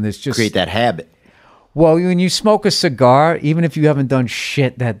smoked one. And there's just... Create that habit. Well, when you smoke a cigar, even if you haven't done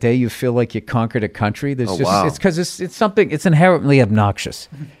shit that day, you feel like you conquered a country. There's it's because it's something, it's inherently obnoxious.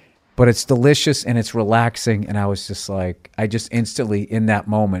 But it's delicious and it's relaxing. And I was just like, I just instantly, in that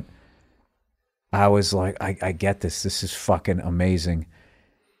moment, I was like, I get this. This is fucking amazing.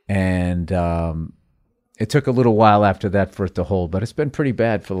 And it took a little while after that for it to hold, but it's been pretty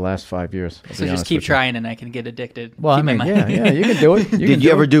bad for the last 5 years. So just keep trying and I can get addicted. Well, I mean, yeah, you can do it. Did you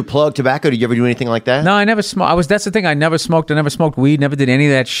ever do plug tobacco? Did you ever do anything like that? No, I never smoked. That's the thing. I never smoked. I never smoked weed. Never did any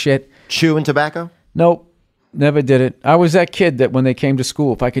of that shit. Chewing tobacco? Nope. Never did it. I was that kid that when they came to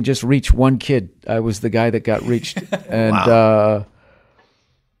school, if I could just reach one kid, I was the guy that got reached. And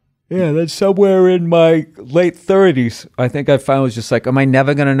yeah, that's somewhere in my late 30s. I think I finally was just like, am I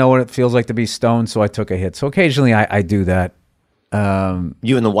never going to know what it feels like to be stoned? So I took a hit. So occasionally I do that.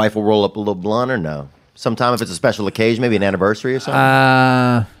 You and the wife will roll up a little blunt or no? Sometime if it's a special occasion, maybe an anniversary or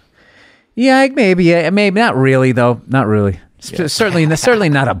something? Yeah, maybe. Not really, though. Not really. Yeah. Certainly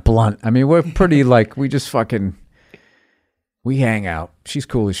not a blunt. I mean, we're pretty like, we hang out. She's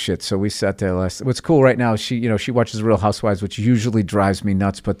cool as shit. So we sat there what's cool right now is she watches Real Housewives, which usually drives me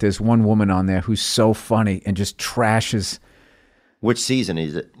nuts. But there's one woman on there who's so funny and just trashes. Which season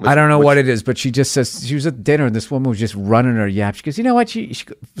is it? I don't know what it is, but she just says, she was at dinner and this woman was just running her yap. She goes, you know what?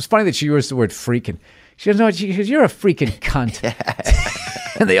 It was funny that she used the word freaking. She goes, no, she goes, you're a freaking cunt.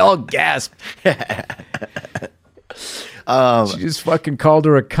 And they all gasp. She just fucking called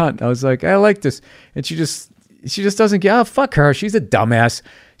her a cunt. I was like, I like this. And she just doesn't get, fuck her. She's a dumbass.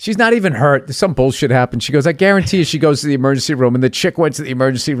 She's not even hurt. Some bullshit happened. She goes, I guarantee you she goes to the emergency room. And the chick went to the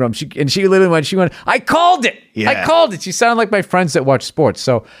emergency room. She literally went, I called it. Yeah. I called it. She sounded like my friends that watch sports.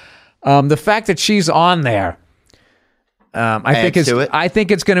 So the fact that she's on there, I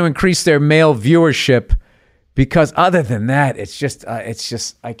think it's going to increase their male viewership. Because other than that, it's just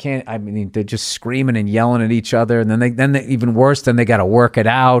I can't. I mean, they're just screaming and yelling at each other, and then they even worse. Then they got to work it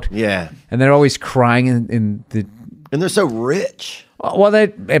out. Yeah, and they're always crying and they're so rich. Well,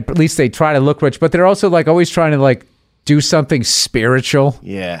 at least they try to look rich, but they're also like always trying to like do something spiritual.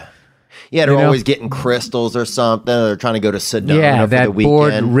 Yeah, they're always getting crystals or something. They're trying to go to Sedona for the that weekend.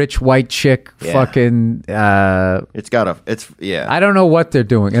 bored rich white chick. Yeah. Fucking. I don't know what they're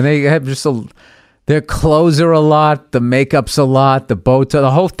doing, and they have just a. Their clothes are a lot, the makeup's a lot, the bow tie, the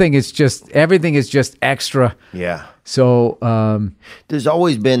whole thing is everything is just extra. Yeah. So there's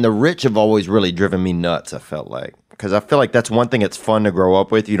always been, the rich have always really driven me nuts, I felt like. Because I feel like that's one thing that's fun to grow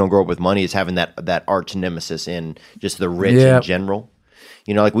up with. You don't grow up with money, is having that arch nemesis in just the rich in general.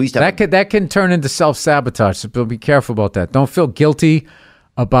 You know, like we used to have that can turn into self-sabotage, so be careful about that. Don't feel guilty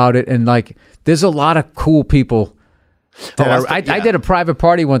about it. And like, there's a lot of cool people. I did a private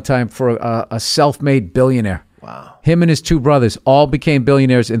party one time for a self-made billionaire. Wow. Him and his two brothers all became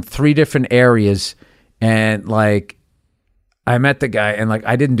billionaires in 3 different areas. And like, I met the guy and like,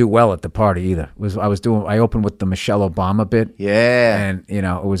 I didn't do well at the party either. I opened with the Michelle Obama bit. Yeah. And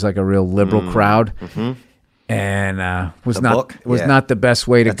it was like a real liberal crowd. Mm-hmm. And was not the best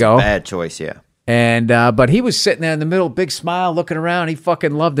way to go. That's a bad choice, yeah. And but he was sitting there in the middle, big smile, looking around. He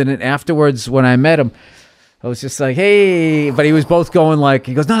fucking loved it. And afterwards, when I met him, I was just like, hey, but he was both going like,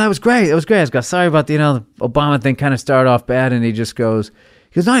 he goes, no, that was great. It was great. I was sorry about the Obama thing kind of started off bad. And he goes,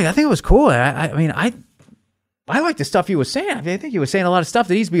 no, I think it was cool. I mean, I like the stuff he was saying. I think he was saying a lot of stuff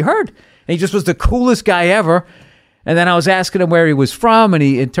that needs to be heard. And he just was the coolest guy ever. And then I was asking him where he was from. And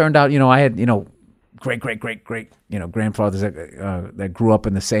it turned out, I had, great, grandfathers that grew up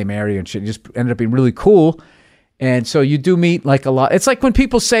in the same area and shit. It just ended up being really cool. And so you do meet like a lot. It's like when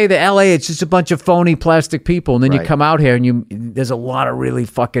people say that LA, it's just a bunch of phony plastic people. And then you come out here and there's a lot of really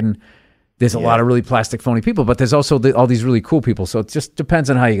lot of really plastic phony people, but there's also all these really cool people. So it just depends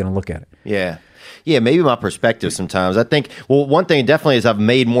on how you're going to look at it. Yeah. Yeah, maybe my perspective sometimes. I think, one thing definitely is I've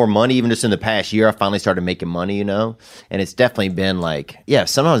made more money even just in the past year. I finally started making money, and it's definitely been like,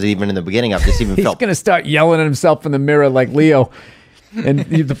 sometimes even in the beginning, I've just even He's felt. He's going to start yelling at himself in the mirror like Leo and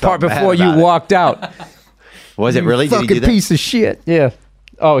the part before you walked out. Was it really? Fucking Did he do that? piece of shit. Yeah.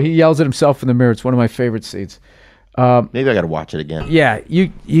 Oh, he yells at himself in the mirror. It's one of my favorite scenes. Maybe I got to watch it again. Yeah,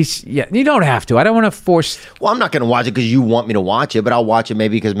 you don't have to. I don't want to force. Well, I'm not going to watch it because you want me to watch it, but I'll watch it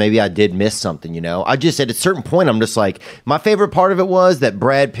maybe because maybe I did miss something, I just, at a certain point, I'm just like, my favorite part of it was that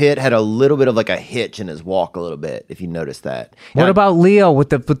Brad Pitt had a little bit of like a hitch in his walk a little bit, if you noticed that. What about Leo with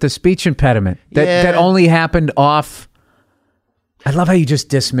the speech impediment? That only happened off. I love how you just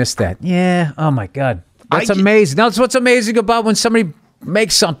dismissed that. Yeah, oh my God. That's amazing. That's what's amazing about when somebody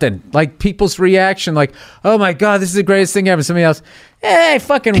make something, like people's reaction, like, oh my God, this is the greatest thing ever. Somebody else, hey,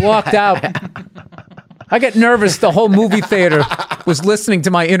 fucking walked out. I get nervous. The whole movie theater was listening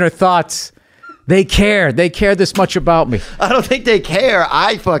to my inner thoughts. They care. They care this much about me. I don't think they care.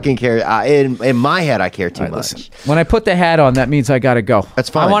 I fucking care. In my head, I care too much. Listen, when I put the hat on, that means I got to go. That's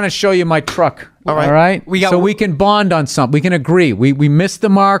fine. I want to show you my truck. All right. All right? So we can bond on something. We can agree. We missed the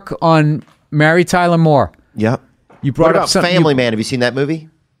mark on Mary Tyler Moore. Yep. You brought what about up something. Family Man? Have you seen that movie?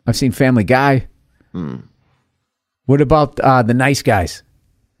 I've seen Family Guy. What about The Nice Guys?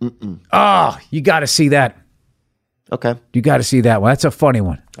 Oh, you got to see that. Okay. You got to see that one. That's a funny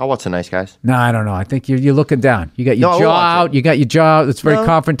one. I'll watch The Nice Guys. No, I don't know. I think you're looking down. You got your jaw out. You got your jaw. It's very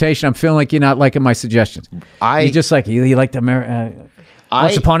confrontation. I'm feeling like you're not liking my suggestions. You just like you like the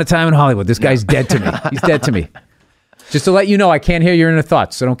Once Upon a Time in Hollywood. This guy's dead to me. He's dead to me. Just to let you know, I can't hear your inner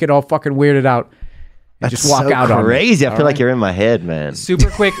thoughts, so don't get all fucking weirded out. That's just walk so out on me. crazy. I feel like you're in my head, man. Super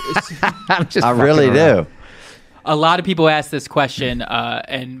quick. I really do. A lot of people ask this question,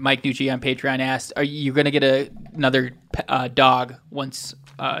 and Mike Nucci on Patreon asked, are you going to get another dog once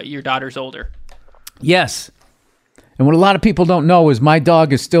your daughter's older? Yes. And what a lot of people don't know is my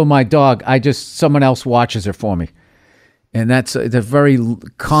dog is still my dog. Someone else watches her for me. And that's a very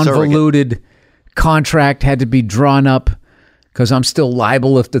convoluted contract had to be drawn up because I'm still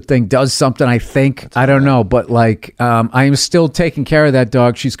liable if the thing does something, I think. I don't know. But like, I am still taking care of that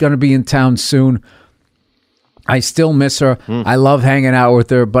dog. She's going to be in town soon. I still miss her. I love hanging out with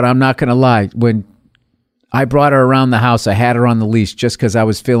her, but I'm not going to lie. When I brought her around the house, I had her on the leash just because I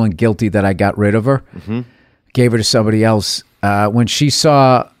was feeling guilty that I got rid of her. Gave her to somebody else. When she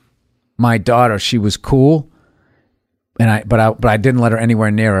saw my daughter, she was cool. But I didn't let her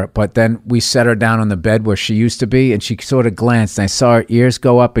anywhere near her. But then we set her down on the bed where she used to be, and she sort of glanced, and I saw her ears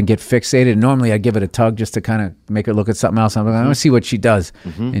go up and get fixated. And normally I give it a tug just to kind of make her look at something else. I'm like, I want to see what she does.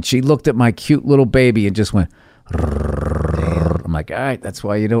 And she looked at my cute little baby and just went. I'm like, all right, that's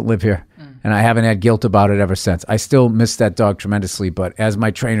why you don't live here. And I haven't had guilt about it ever since. I still miss that dog tremendously. But as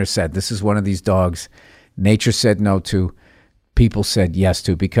my trainer said, this is one of these dogs nature said no to, people said yes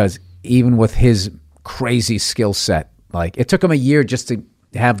to, because even with his crazy skill set, like it took him a year just to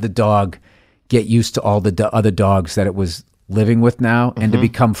have the dog get used to all the other dogs that it was living with now and to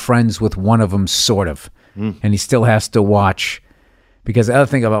become friends with one of them, sort of. And he still has to watch, because the other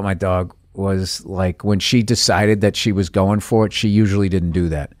thing about my dog was like when she decided that she was going for it, she usually didn't do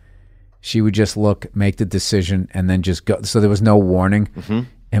that. She would just look, make the decision, and then just go. So there was no warning.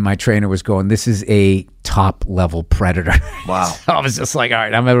 And my trainer was going, this is a top level predator. Wow. So I was just like, all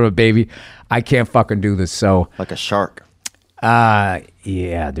right, I'm having a baby. I can't fucking do this. So like a shark.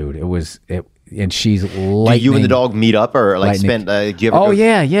 Yeah, dude. And she's lightning. Do you and the dog meet up or like spend? Do you ever go?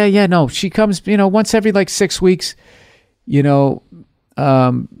 Yeah. No, she comes, once every like 6 weeks.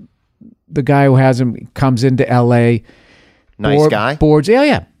 The guy who has him comes into L.A. Nice guy? Boards.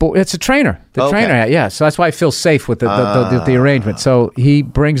 Yeah. It's a trainer. The trainer, yeah. So that's why I feel safe with the arrangement. So he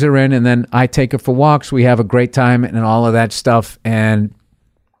brings her in, and then I take her for walks. We have a great time and all of that stuff. And,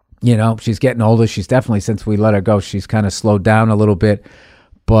 she's getting older. She's definitely, since we let her go, she's kind of slowed down a little bit.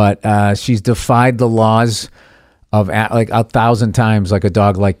 But she's defied the laws of like 1,000 times, like a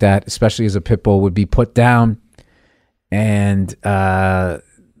dog like that, especially as a pit bull, would be put down. And,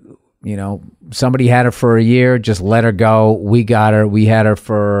 somebody had her for a year, just let her go. We got her. We had her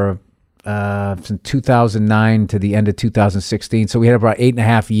for from 2009 to the end of 2016. So we had her about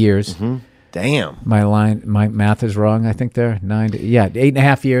 8.5 years. Damn. My math is wrong, I think there.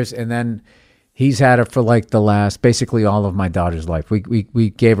 8.5 years. And then he's had her for like the last, basically all of my daughter's life. We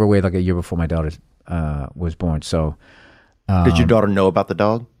gave her away like a year before my daughter was born. So. Did your daughter know about the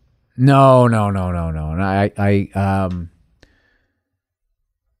dog? No. And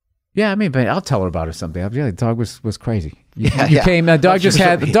but I'll tell her about it someday. The dog was crazy.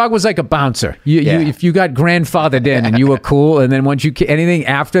 The dog was like a bouncer. If you got grandfathered in and you were cool, and then once anything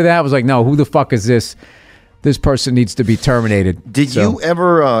after that was like, no, who the fuck is this? This person needs to be terminated. Did you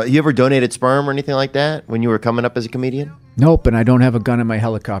ever donated sperm or anything like that when you were coming up as a comedian? Nope, and I don't have a gun in my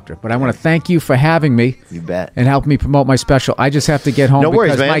helicopter. But I want to thank you for having me. You bet. And helping me promote my special. I just have to get home worries,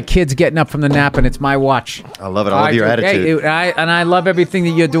 because man. my kid's getting up from the nap and it's my watch. I love it. I love your attitude. Hey, I love everything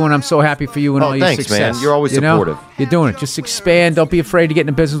that you're doing. I'm so happy for you and all your thanks, success. man. You're always supportive. You're doing it. Just expand. Don't be afraid to get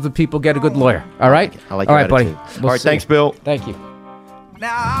into business with people. Get a good lawyer. All right? I like all your right, buddy. attitude. All right, thanks, Bill. Thank you.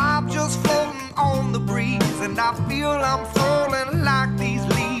 Now I'm just floating on the breeze, and I feel I'm falling like these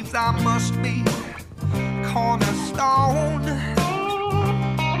leaves. I must be cornerstone.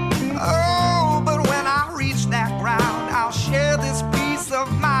 Oh, but when I reach that ground, I'll share this peace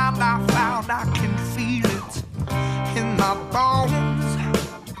of mind I found. I can feel it in my bones,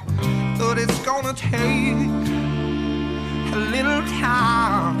 but it's gonna take a little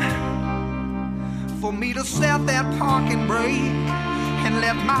time for me to set that parking brake and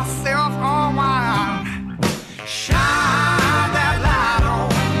let myself unwind. Shine that light on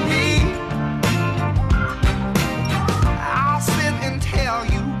me. I'll sit and tell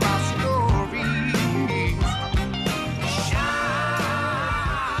you my stories.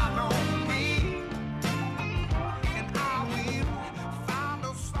 Shine on me, and I will find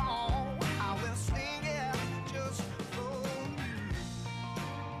a song. I will sing it just for you.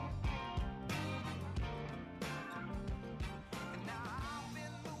 And now I've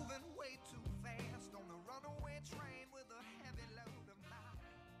been moving way too fast on the runaway train with a heavy load of my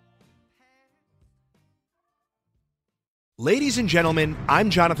past. Ladies and gentlemen, I'm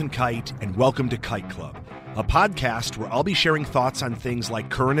Jonathan Kite, and welcome to Kite Club, a podcast where I'll be sharing thoughts on things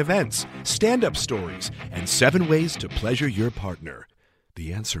like current events, stand-up stories, and 7 ways to pleasure your partner.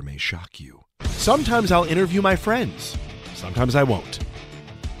 The answer may shock you. Sometimes I'll interview my friends. Sometimes I won't.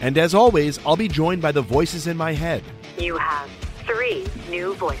 And as always, I'll be joined by the voices in my head. You have 3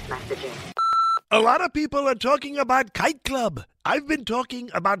 new voice messages. A lot of people are talking about Kite Club. I've been talking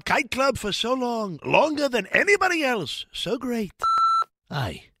about Kite Club for so long, longer than anybody else. So great.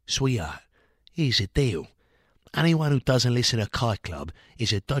 Hey, sweetheart, here's the deal. Anyone who doesn't listen to Kite Club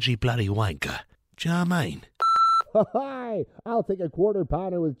is a dodgy bloody wanker. Do you know what I mean? Hi, I'll take a quarter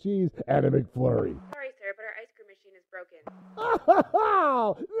pounder with cheese and a McFlurry. Sorry, sir, but our ice cream machine is broken.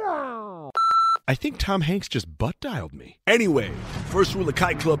 Oh, no! I think Tom Hanks just butt-dialed me. Anyway, first rule of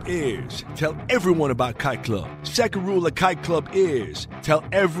Kite Club is tell everyone about Kite Club. Second rule of Kite Club is tell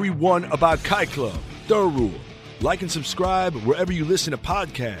everyone about Kite Club. Third rule, like and subscribe wherever you listen to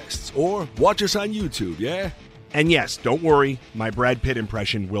podcasts or watch us on YouTube, yeah? And yes, don't worry, my Brad Pitt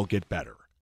impression will get better.